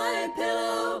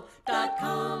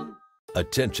mypillow.com.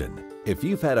 Attention! If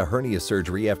you've had a hernia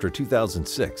surgery after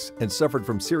 2006 and suffered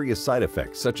from serious side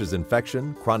effects such as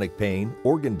infection, chronic pain,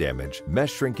 organ damage,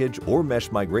 mesh shrinkage, or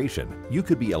mesh migration, you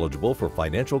could be eligible for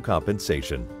financial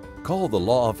compensation. Call the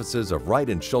law offices of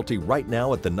Wright & Schulte right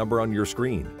now at the number on your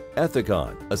screen.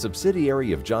 Ethicon, a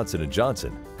subsidiary of Johnson &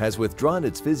 Johnson, has withdrawn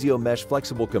its Physio-Mesh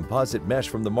flexible composite mesh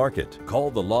from the market. Call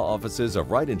the law offices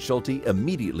of Wright & Schulte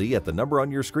immediately at the number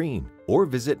on your screen or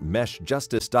visit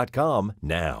meshjustice.com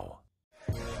now.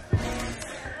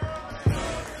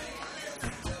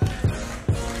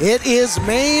 It is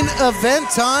main event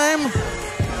time,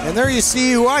 and there you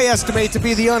see who I estimate to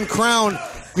be the uncrowned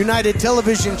United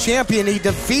Television Champion. He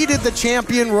defeated the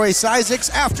champion, Royce Isaacs,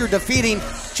 after defeating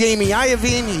Jamie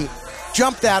Iovine. He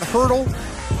jumped that hurdle,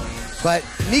 but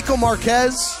Nico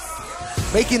Marquez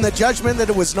making the judgment that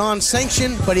it was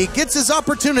non-sanctioned, but he gets his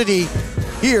opportunity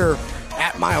here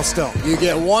at Milestone. You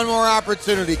get one more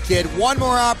opportunity, kid. One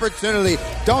more opportunity.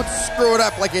 Don't screw it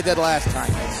up like you did last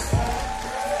time.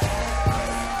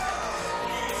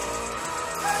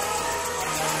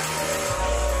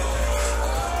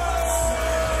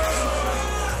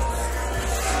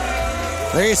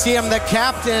 There you see him, the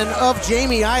captain of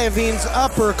Jamie Iovine's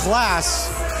upper class.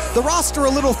 The roster a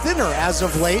little thinner as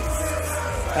of late,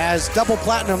 as Double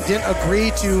Platinum didn't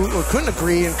agree to, or couldn't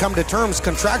agree and come to terms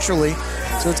contractually.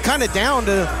 So it's kind of down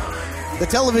to the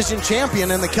television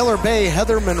champion and the Killer Bay,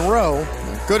 Heather Monroe.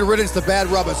 Good riddance to Bad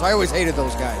Rubbers. I always hated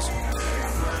those guys.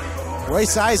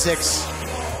 Royce Isaacs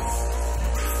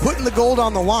putting the gold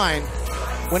on the line.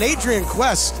 When Adrian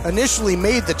Quest initially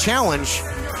made the challenge,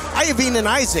 Iovine and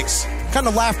Isaacs kind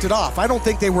of laughed it off. I don't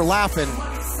think they were laughing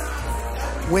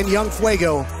when Young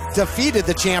Fuego defeated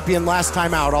the champion last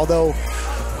time out, although,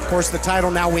 of course, the title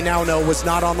we now know was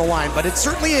not on the line, but it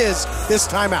certainly is this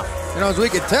time out. You know, as we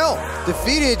could tell,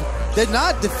 defeated did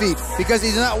not defeat because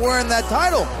he's not wearing that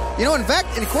title. You know, in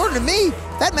fact, according to me,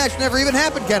 that match never even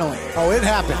happened, Kennelly. Oh, it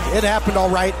happened. It happened all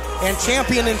right. And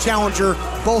champion and challenger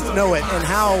both know it. And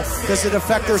how does it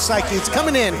affect their psyche? It's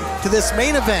coming in to this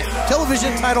main event,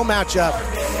 television title matchup.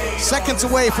 Seconds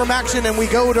away from action, and we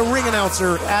go to ring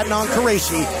announcer Adnan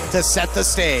Qureshi to set the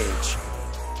stage.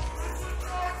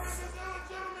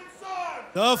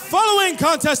 The following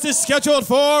contest is scheduled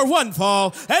for one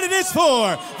fall, and it is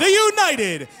for the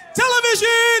United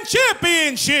Television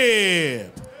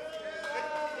Championship.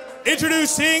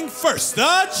 Introducing first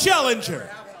the challenger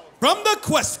from the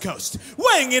Quest Coast,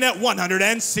 weighing in at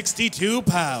 162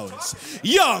 pounds,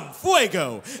 Young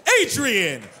Fuego,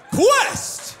 Adrian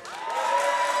Quest.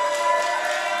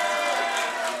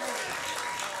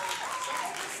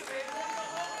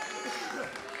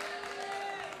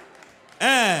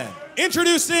 And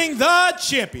introducing the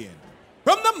champion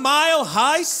from the Mile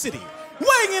High City,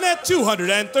 weighing in at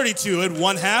 232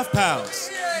 1/2 pounds.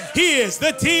 He is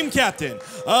the team captain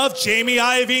of Jamie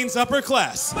Iovine's upper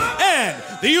class and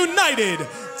the United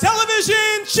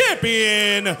Television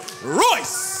Champion,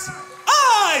 Royce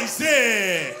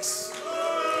Isaacs.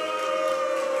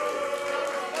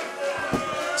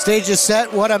 Stage is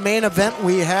set. What a main event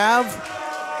we have.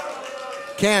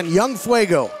 Can Young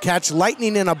Fuego catch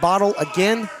lightning in a bottle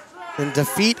again and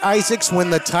defeat Isaacs when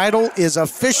the title is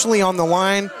officially on the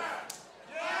line?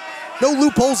 No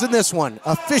loopholes in this one.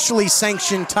 Officially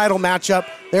sanctioned title matchup.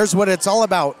 There's what it's all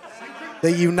about.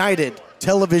 The United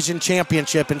Television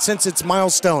Championship. And since it's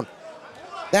Milestone,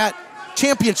 that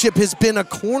championship has been a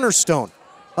cornerstone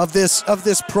of this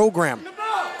program.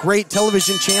 Great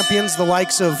television champions, the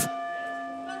likes of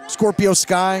Scorpio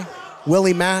Sky,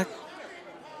 Willie Mack,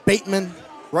 Bateman,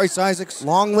 Royce Isaacs.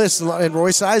 Long list, and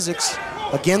Royce Isaacs,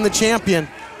 again the champion.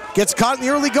 Gets caught in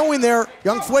the early going there.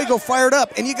 Young Fuego fired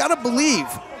up, and you gotta believe,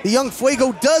 the Young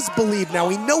Fuego does believe now.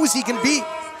 He knows he can beat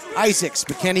Isaacs,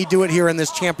 but can he do it here in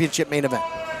this championship main event?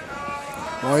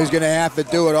 Well, he's going to have to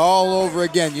do it all over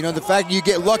again. You know, the fact you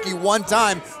get lucky one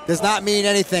time does not mean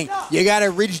anything. You got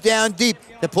to reach down deep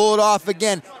to pull it off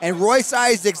again. And Royce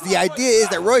Isaacs, the idea is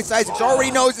that Royce Isaacs already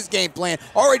knows his game plan,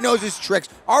 already knows his tricks,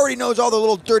 already knows all the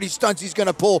little dirty stunts he's going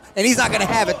to pull, and he's not going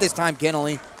to have it this time,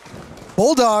 Kennelly.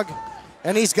 Bulldog,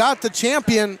 and he's got the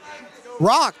champion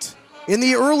rocked in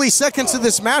the early seconds of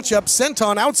this matchup.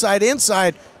 Senton outside,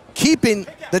 inside, keeping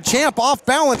the champ off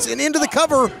balance and into the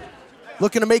cover.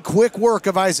 Looking to make quick work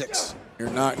of Isaacs. You're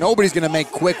not. Nobody's going to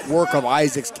make quick work of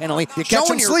Isaacs, Kennelly. You catch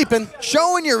him sleeping.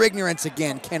 Showing your ignorance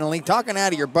again, Kennelly. Talking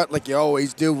out of your butt like you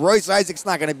always do. Royce Isaacs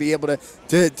not going to be able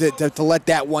to let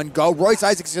that one go. Royce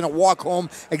Isaacs is going to walk home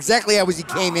exactly how he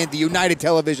came in, the United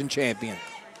Television Champion.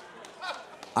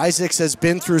 Isaacs has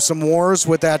been through some wars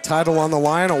with that title on the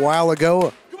line a while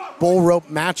ago. A bull rope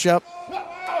matchup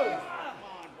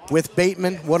with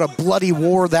Bateman. What a bloody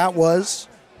war that was.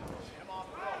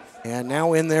 And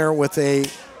now in there with a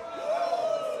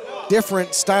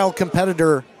different style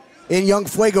competitor in Young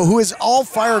Fuego, who is all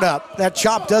fired up. That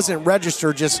chop doesn't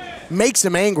register, just makes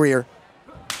him angrier.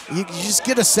 You just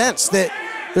get a sense that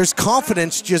there's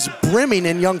confidence just brimming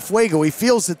in Young Fuego. He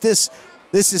feels that this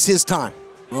is his time.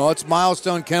 Well, it's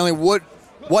Milestone, Kennelly.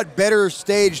 What better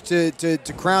stage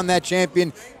to crown that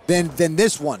champion than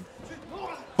this one?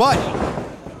 But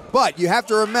you have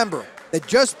to remember that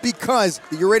just because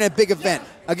you're in a big event,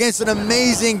 against an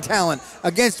amazing talent,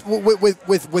 against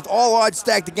with all odds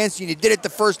stacked against you, and you did it the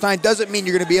first time, doesn't mean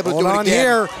you're going to be able to do it again.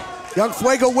 Here, Young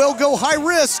Fuego will go high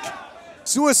risk.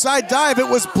 Suicide dive. It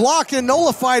was blocked and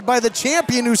nullified by the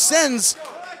champion, who sends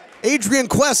Adrian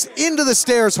Quest into the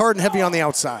stairs hard and heavy on the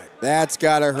outside. That's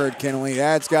gotta hurt, Kenley.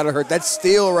 That's gotta hurt. That's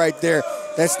steel right there.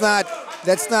 That's not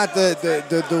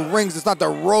the rings. It's not the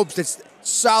ropes. It's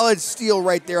solid steel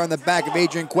right there on the back of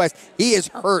Adrian Quest. He is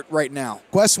hurt right now.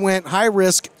 Quest went high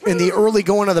risk in the early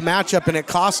going of the matchup, and it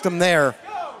cost him there.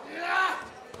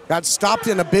 Got stopped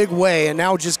in a big way, and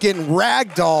now just getting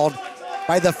ragdolled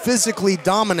by the physically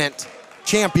dominant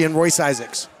champion, Royce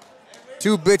Isaacs.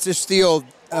 2 bits of steel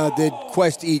did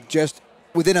Quest eat just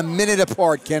within a minute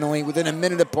apart, Kenley, within a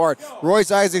minute apart. Royce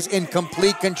Isaacs in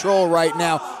complete control right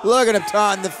now. Look at him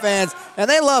taunting the fans, and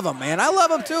they love him, man. I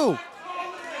love him too.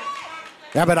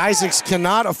 Yeah, but Isaacs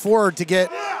cannot afford to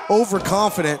get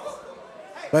overconfident,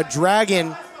 but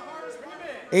dragging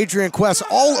Adrian Quest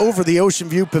all over the Ocean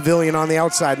View Pavilion on the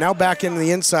outside. Now back into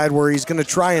the inside, where he's going to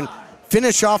try and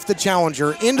finish off the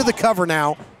challenger. Into the cover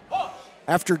now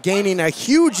after gaining a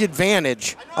huge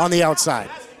advantage on the outside.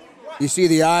 You see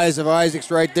the eyes of Isaacs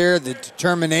right there, the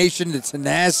determination, the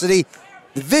tenacity,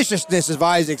 the viciousness of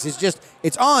Isaacs is just,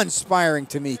 it's awe-inspiring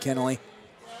to me, Kenley.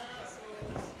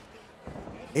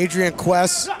 Adrian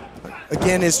Quest,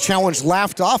 again, his challenge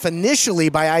laughed off initially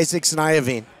by Isaacs and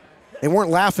Iovine. They weren't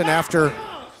laughing after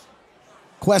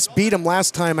Quest beat him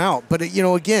last time out. But, you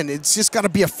know, again, it's just got to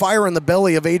be a fire in the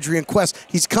belly of Adrian Quest.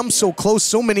 He's come so close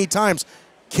so many times.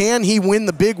 Can he win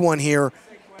the big one here?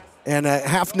 And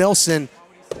half Nelson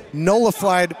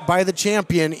nullified by the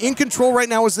champion. In control right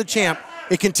now is the champ.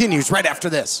 It continues right after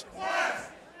this.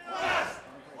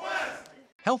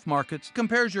 Health Markets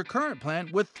compares your current plan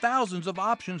with thousands of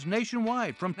options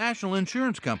nationwide from national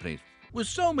insurance companies. With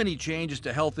so many changes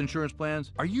to health insurance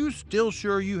plans, are you still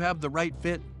sure you have the right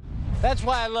fit? That's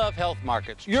why I love Health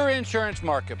Markets, your insurance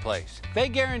marketplace. They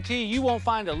guarantee you won't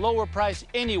find a lower price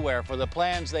anywhere for the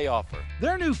plans they offer.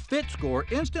 Their new Fit Score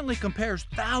instantly compares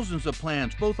thousands of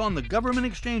plans, both on the government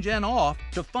exchange and off,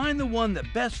 to find the one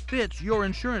that best fits your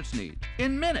insurance needs.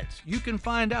 In minutes, you can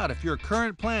find out if your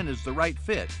current plan is the right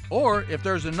fit, or if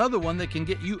there's another one that can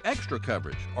get you extra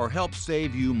coverage or help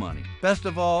save you money. Best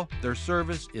of all, their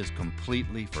service is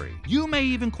completely free. You may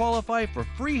even qualify for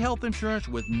free health insurance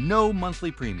with no monthly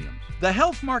premiums. The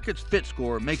Health Markets Fit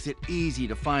Score makes it easy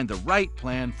to find the right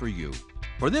plan for you.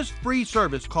 For this free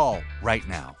service, call right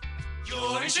now.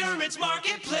 Your insurance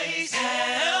marketplace,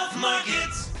 Health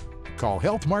Markets. Call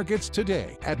Health Markets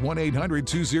today at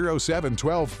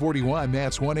 1-800-207-1241.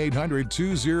 That's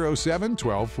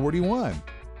 1-800-207-1241.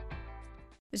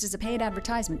 This is a paid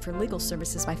advertisement for legal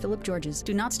services by Philip Georges.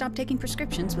 Do not stop taking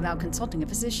prescriptions without consulting a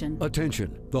physician.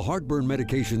 Attention, the heartburn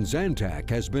medication Zantac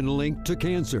has been linked to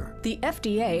cancer. The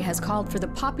FDA has called for the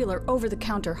popular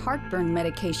over-the-counter heartburn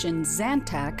medication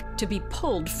Zantac to be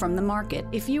pulled from the market.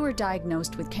 If you are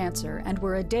diagnosed with cancer and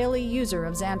were a daily user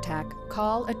of Zantac,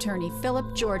 call attorney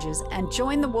Philip Georges and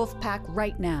join the Wolf Pack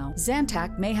right now.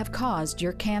 Zantac may have caused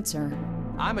your cancer.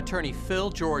 I'm attorney Phil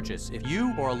Georges. If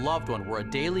you or a loved one were a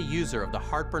daily user of the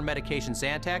heartburn medication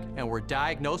Zantac and were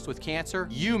diagnosed with cancer,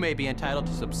 you may be entitled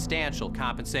to substantial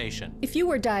compensation. If you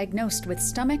were diagnosed with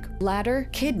stomach, bladder,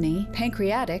 kidney,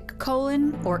 pancreatic,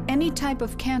 colon, or any type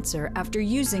of cancer after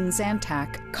using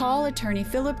Zantac, call attorney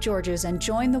Philip Georges and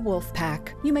join the Wolf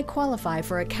Pack. You may qualify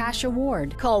for a cash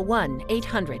award. Call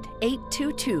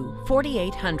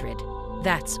 1-800-822-4800.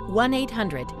 That's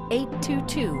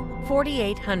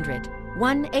 1-800-822-4800.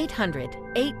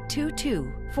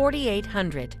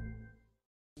 1-800-822-4800.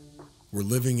 We're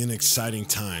living in exciting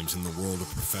times in the world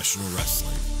of professional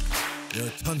wrestling. There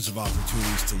are tons of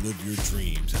opportunities to live your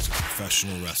dreams as a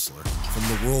professional wrestler, from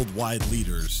the worldwide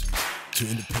leaders to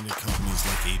independent companies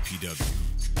like APW.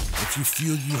 If you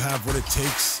feel you have what it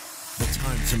takes, the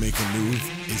time to make a move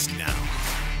is now.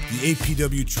 The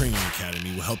APW Training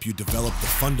Academy will help you develop the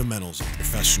fundamentals of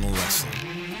professional wrestling.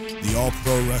 The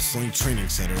All-Pro Wrestling Training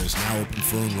Center is now open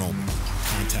for enrollment.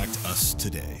 Contact us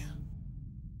today.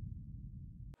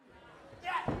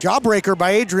 Jawbreaker by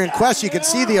Adrian Quest. You can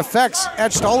see the effects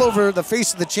etched all over the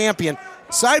face of the champion.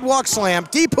 Sidewalk slam,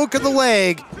 deep hook of the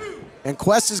leg. And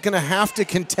Quest is going to have to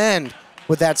contend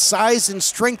with that size and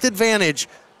strength advantage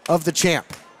of the champ.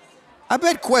 I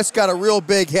bet Quest got a real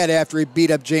big head after he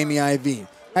beat up Jamie Iovine.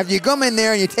 After you come in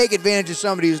there and you take advantage of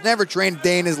somebody who's never trained a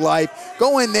day in his life,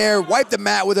 go in there, wipe the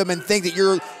mat with him, and think that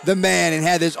you're the man, and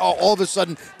have this all of a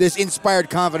sudden this inspired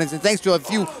confidence. And thanks to a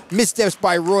few missteps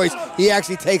by Royce, he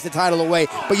actually takes the title away.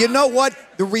 But you know what?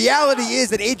 The reality is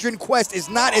that Adrian Quest is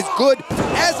not as good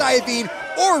as Iovine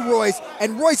or Royce,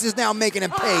 and Royce is now making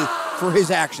him pay for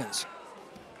his actions.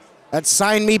 That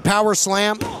sign me power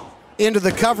slam into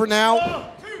the cover now.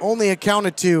 Only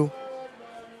accounted to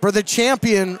For the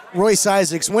champion, Royce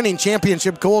Isaacs, winning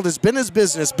championship gold has been his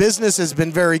business. Business has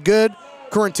been very good.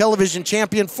 Current television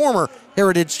champion, former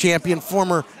Heritage champion,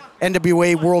 former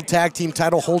NWA World Tag Team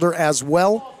title holder as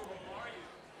well.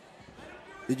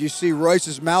 Did you see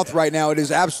Royce's mouth right now? It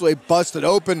is absolutely busted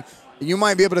open. You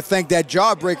might be able to thank that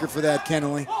jawbreaker for that,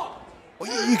 Kennelly.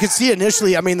 Well, you could see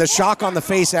initially, I mean, the shock on the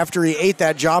face after he ate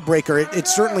that jawbreaker, it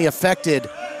certainly affected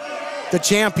the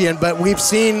champion, but we've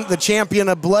seen the champion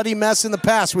a bloody mess in the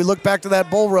past. We look back to that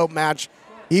bull rope match.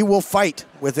 He will fight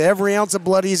with every ounce of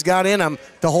blood he's got in him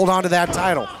to hold on to that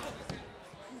title.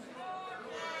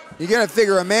 You got to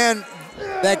figure a man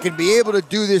that can be able to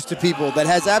do this to people, that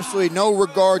has absolutely no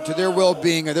regard to their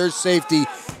well-being or their safety,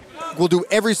 will do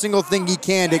every single thing he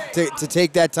can to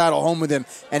take that title home with him.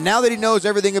 And now that he knows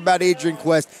everything about Adrian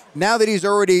Quest, now that he's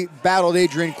already battled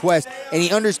Adrian Quest, and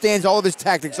he understands all of his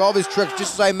tactics, all of his tricks,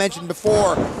 just as I mentioned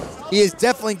before, he is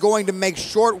definitely going to make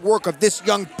short work of this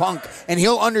young punk, and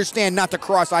he'll understand not to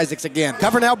cross Isaacs again.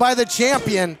 Covered out by the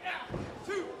champion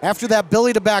after that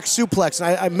belly-to-back suplex.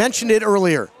 And I mentioned it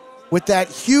earlier. With that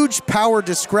huge power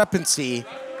discrepancy,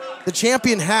 the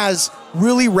champion has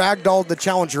really ragdolled the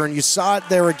challenger, and you saw it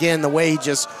there again, the way he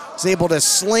just was able to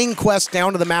sling Quest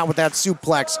down to the mat with that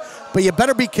suplex. But you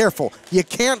better be careful. You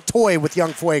can't toy with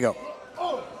young Fuego.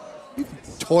 You can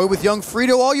toy with young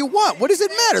Frito all you want. What does it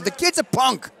matter? The kid's a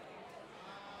punk.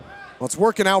 Well, it's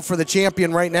working out for the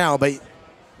champion right now, but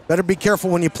better be careful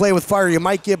when you play with fire. You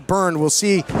might get burned. We'll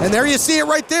see. And there you see it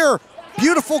right there.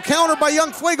 Beautiful counter by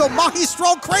young Fuego.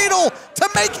 Magistral cradle to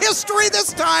make history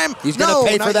this time. He's going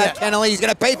to pay for that, Kennelly. He's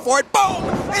going to pay for it. Boom!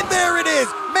 And there it is.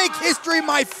 Make history,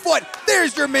 my foot.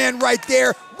 There's your man right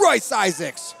there, Royce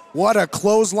Isaacs. What a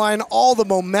clothesline. All the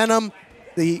momentum.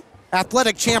 The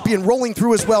athletic champion rolling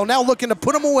through as well. Now looking to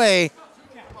put him away.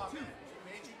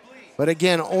 But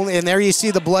again, only, and there you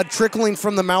see the blood trickling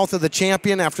from the mouth of the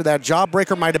champion after that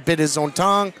jawbreaker might have bit his own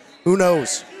tongue. Who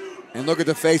knows? And look at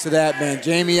the face of that man,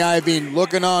 Jamie Iovine,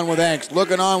 looking on with angst,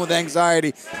 looking on with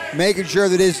anxiety, making sure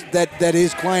that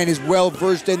his client is well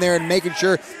versed in there and making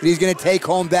sure that he's going to take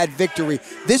home that victory.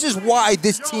 This is why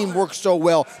this team works so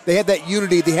well. They have that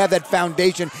unity, they have that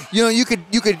foundation. You know, you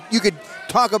could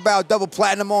talk about double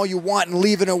platinum all you want and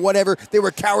leaving or whatever. They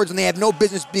were cowards and they have no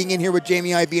business being in here with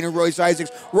Jamie Iovine and Royce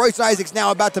Isaacs. Royce Isaacs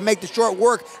now about to make the short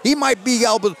work. He might be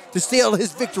able to seal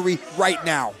his victory right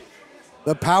now.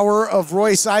 The power of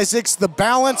Royce Isaacs, the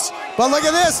balance. But look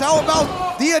at this. How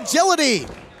about the agility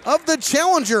of the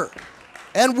challenger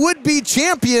and would-be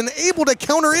champion able to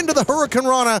counter into the Hurricane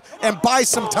Rana and buy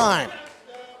some time.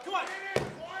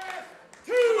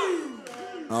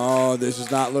 Oh, this is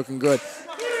not looking good.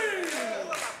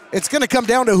 It's going to come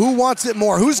down to who wants it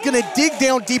more. Who's going to dig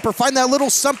down deeper, find that little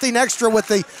something extra with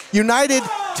the United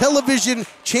Television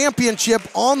Championship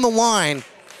on the line.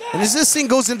 And as this thing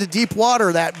goes into deep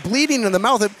water, that bleeding in the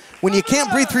mouth, when you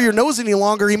can't breathe through your nose any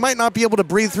longer, he might not be able to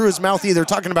breathe through his mouth either,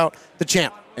 talking about the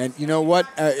champ. And you know what?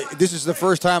 This is the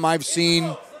first time I've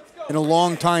seen in a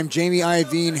long time Jamie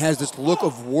Iovine has this look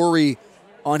of worry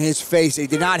on his face. He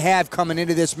did not have coming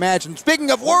into this match. And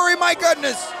speaking of worry, my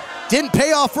goodness. Didn't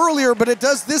pay off earlier, but it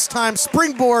does this time.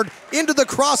 Springboard into the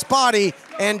crossbody,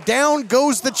 and down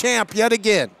goes the champ yet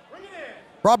again.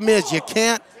 Problem is, you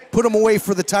can't put him away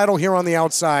for the title here on the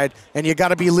outside, and you got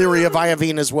to be leery of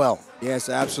Iovine as well. Yes,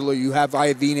 absolutely. You have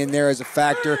Iovine in there as a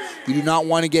factor. You do not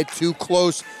want to get too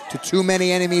close to too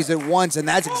many enemies at once, and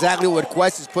that's exactly what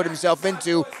Quest has put himself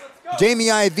into. Jamie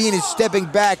Iovine is stepping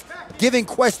back, giving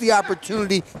Quest the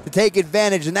opportunity to take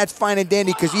advantage, and that's fine and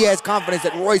dandy because he has confidence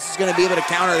that Royce is going to be able to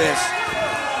counter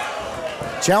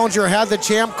this. Challenger had the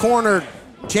champ cornered.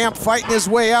 Champ fighting his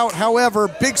way out. However,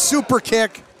 big super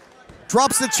kick.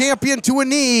 Drops the champion to a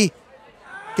knee.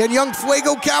 Can young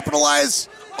Fuego capitalize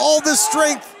all this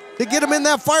strength to get him in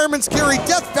that fireman's carry?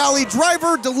 Death Valley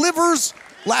driver delivers.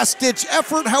 Last-ditch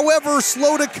effort, however,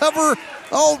 slow to cover.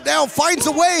 Oh, now finds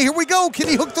a way. Here we go. Can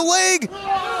he hook the leg?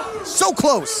 So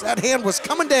close. That hand was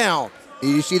coming down.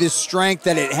 You see the strength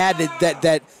that it had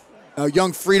that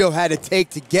young Frito had to take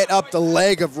to get up the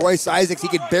leg of Royce Isaacs. He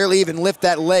could barely even lift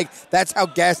that leg. That's how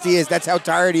gassed he is. That's how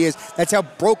tired he is. That's how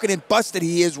broken and busted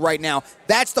he is right now.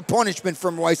 That's the punishment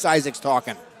from Royce Isaacs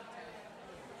talking.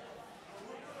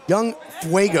 Young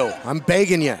Fuego, I'm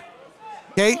begging you.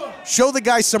 Okay, show the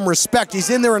guy some respect. He's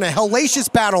in there in a hellacious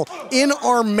battle in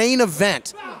our main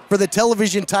event for the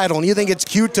television title, and you think it's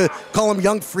cute to call him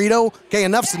young Frito? Okay,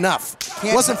 enough's enough.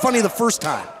 It wasn't funny the first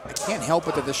time. I can't help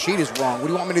it that the sheet is wrong. What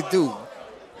do you want me to do?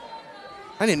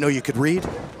 I didn't know you could read.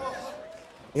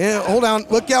 Yeah, hold on.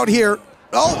 Look out here.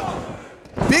 Oh,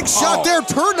 big shot there.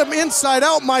 Turned him inside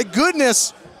out. My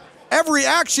goodness. Every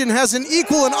action has an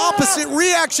equal and opposite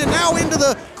reaction. Now into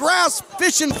the grass,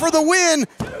 fishing for the win.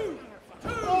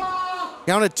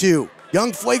 Count at 2.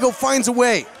 Young Fuego finds a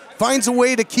way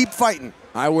to keep fighting.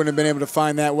 I wouldn't have been able to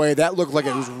find that way. That looked like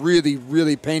it was really,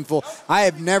 really painful. I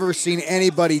have never seen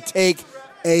anybody take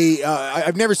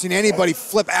I've never seen anybody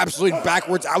flip absolutely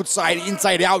backwards, outside,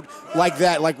 inside out like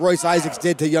that, like Royce Isaacs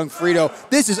did to young Frito.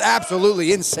 This is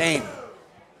absolutely insane.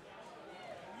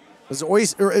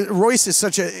 Royce is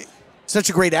such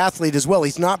a great athlete as well.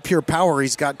 He's not pure power.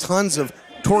 He's got tons of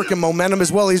torque and momentum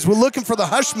as well. He's looking for the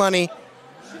hush money,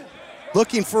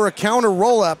 looking for a counter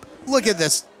roll-up. Look at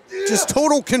this. Just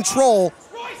total control.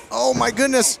 Oh, my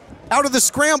goodness. Out of the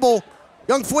scramble.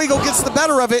 Young Fuego gets the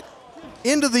better of it.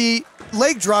 Into the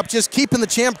leg drop, just keeping the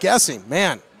champ guessing.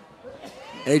 Man.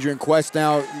 Adrian Quest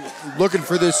now looking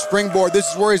for this springboard. This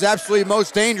is where he's absolutely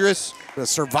most dangerous. The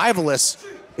survivalist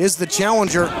is the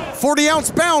challenger.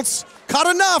 40-ounce bounce.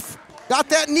 Caught enough. Got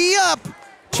that knee up.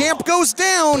 Champ goes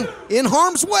down in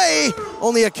harm's way.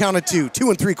 Only a count of 2. 2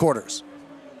 3/4.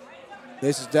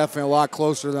 This is definitely a lot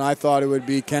closer than I thought it would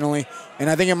be, Kennelly. And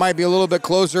I think it might be a little bit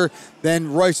closer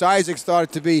than Royce Isaacs thought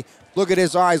it to be. Look at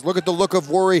his eyes. Look at the look of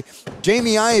worry.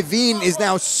 Jamie Iovine is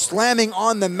now slamming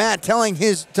on the mat, telling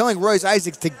Royce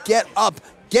Isaacs to get up,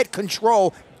 get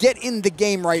control, get in the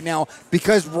game right now,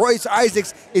 because Royce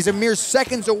Isaacs is a mere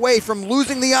seconds away from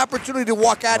losing the opportunity to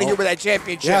walk out of here with that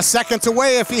championship. Yeah, seconds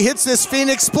away if he hits this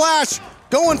Phoenix splash.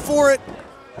 Going for it.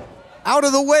 Out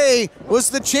of the way was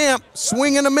the champ.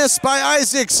 Swing and a miss by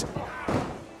Isaacs.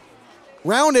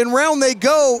 Round and round they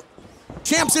go.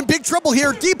 Champ's in big trouble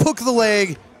here. Deep hook of the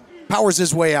leg. Powers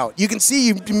his way out. You can see,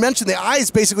 you mentioned the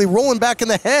eyes basically rolling back in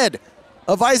the head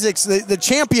of Isaacs, the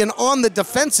champion on the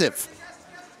defensive.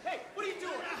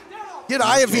 Get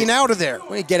Iovine out of there.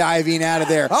 We get Iovine out of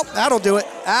there. Oh, that'll do it.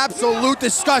 Absolute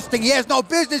disgusting. He has no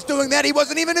business doing that. He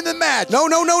wasn't even in the match. No.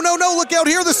 Look out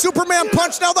here. The Superman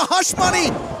punch. Now the hush money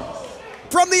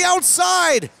from the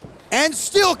outside. And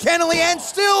still, Kennelly, and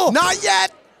still. Not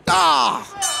yet. Ah.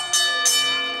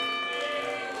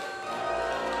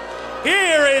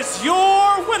 Here is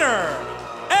your winner,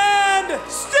 and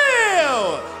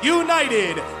still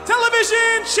United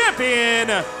Television Champion,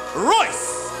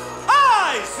 Royce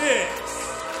Isaacs.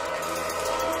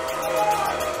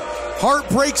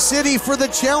 Heartbreak City for the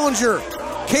challenger.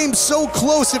 Came so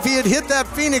close if he had hit that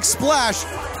Phoenix splash,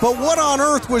 but what on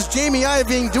earth was Jamie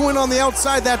Iovine doing on the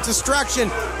outside? That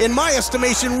distraction, in my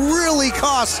estimation, really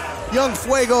cost young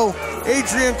Fuego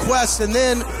Adrian Quest, and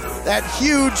then that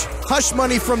huge hush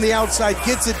money from the outside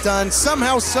gets it done.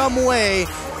 Somehow, some way,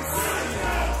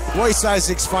 Royce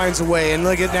Isaacs finds a way. And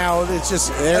look at now, it's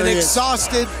just an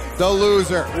exhausted. The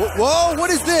loser. Whoa,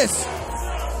 what is this?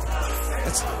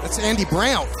 That's Andy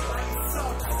Brown.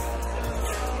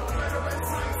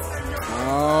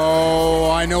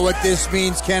 Oh, I know what this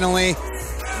means, Kennelly.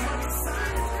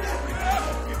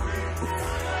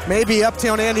 Maybe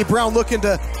Uptown Andy Brown looking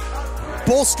to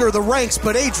bolster the ranks,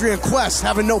 but Adrian Quest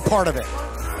having no part of it.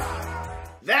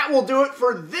 That will do it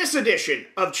for this edition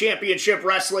of Championship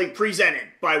Wrestling presented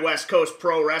by West Coast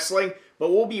Pro Wrestling.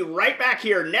 But we'll be right back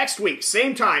here next week,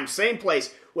 same time, same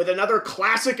place, with another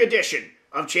classic edition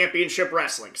of Championship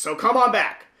Wrestling. So come on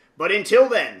back. But until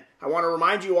then, I want to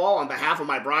remind you all on behalf of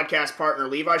my broadcast partner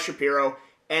Levi Shapiro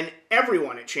and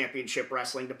everyone at Championship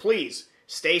Wrestling to please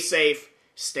stay safe,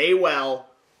 stay well,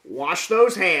 wash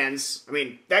those hands. I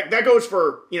mean, that goes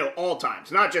for, all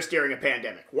times, not just during a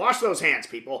pandemic. Wash those hands,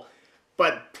 people.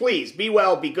 But please, be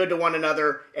well, be good to one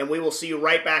another, and we will see you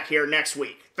right back here next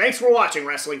week. Thanks for watching,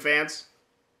 wrestling fans.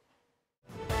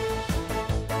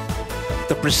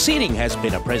 The proceeding has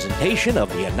been a presentation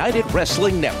of the United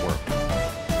Wrestling Network.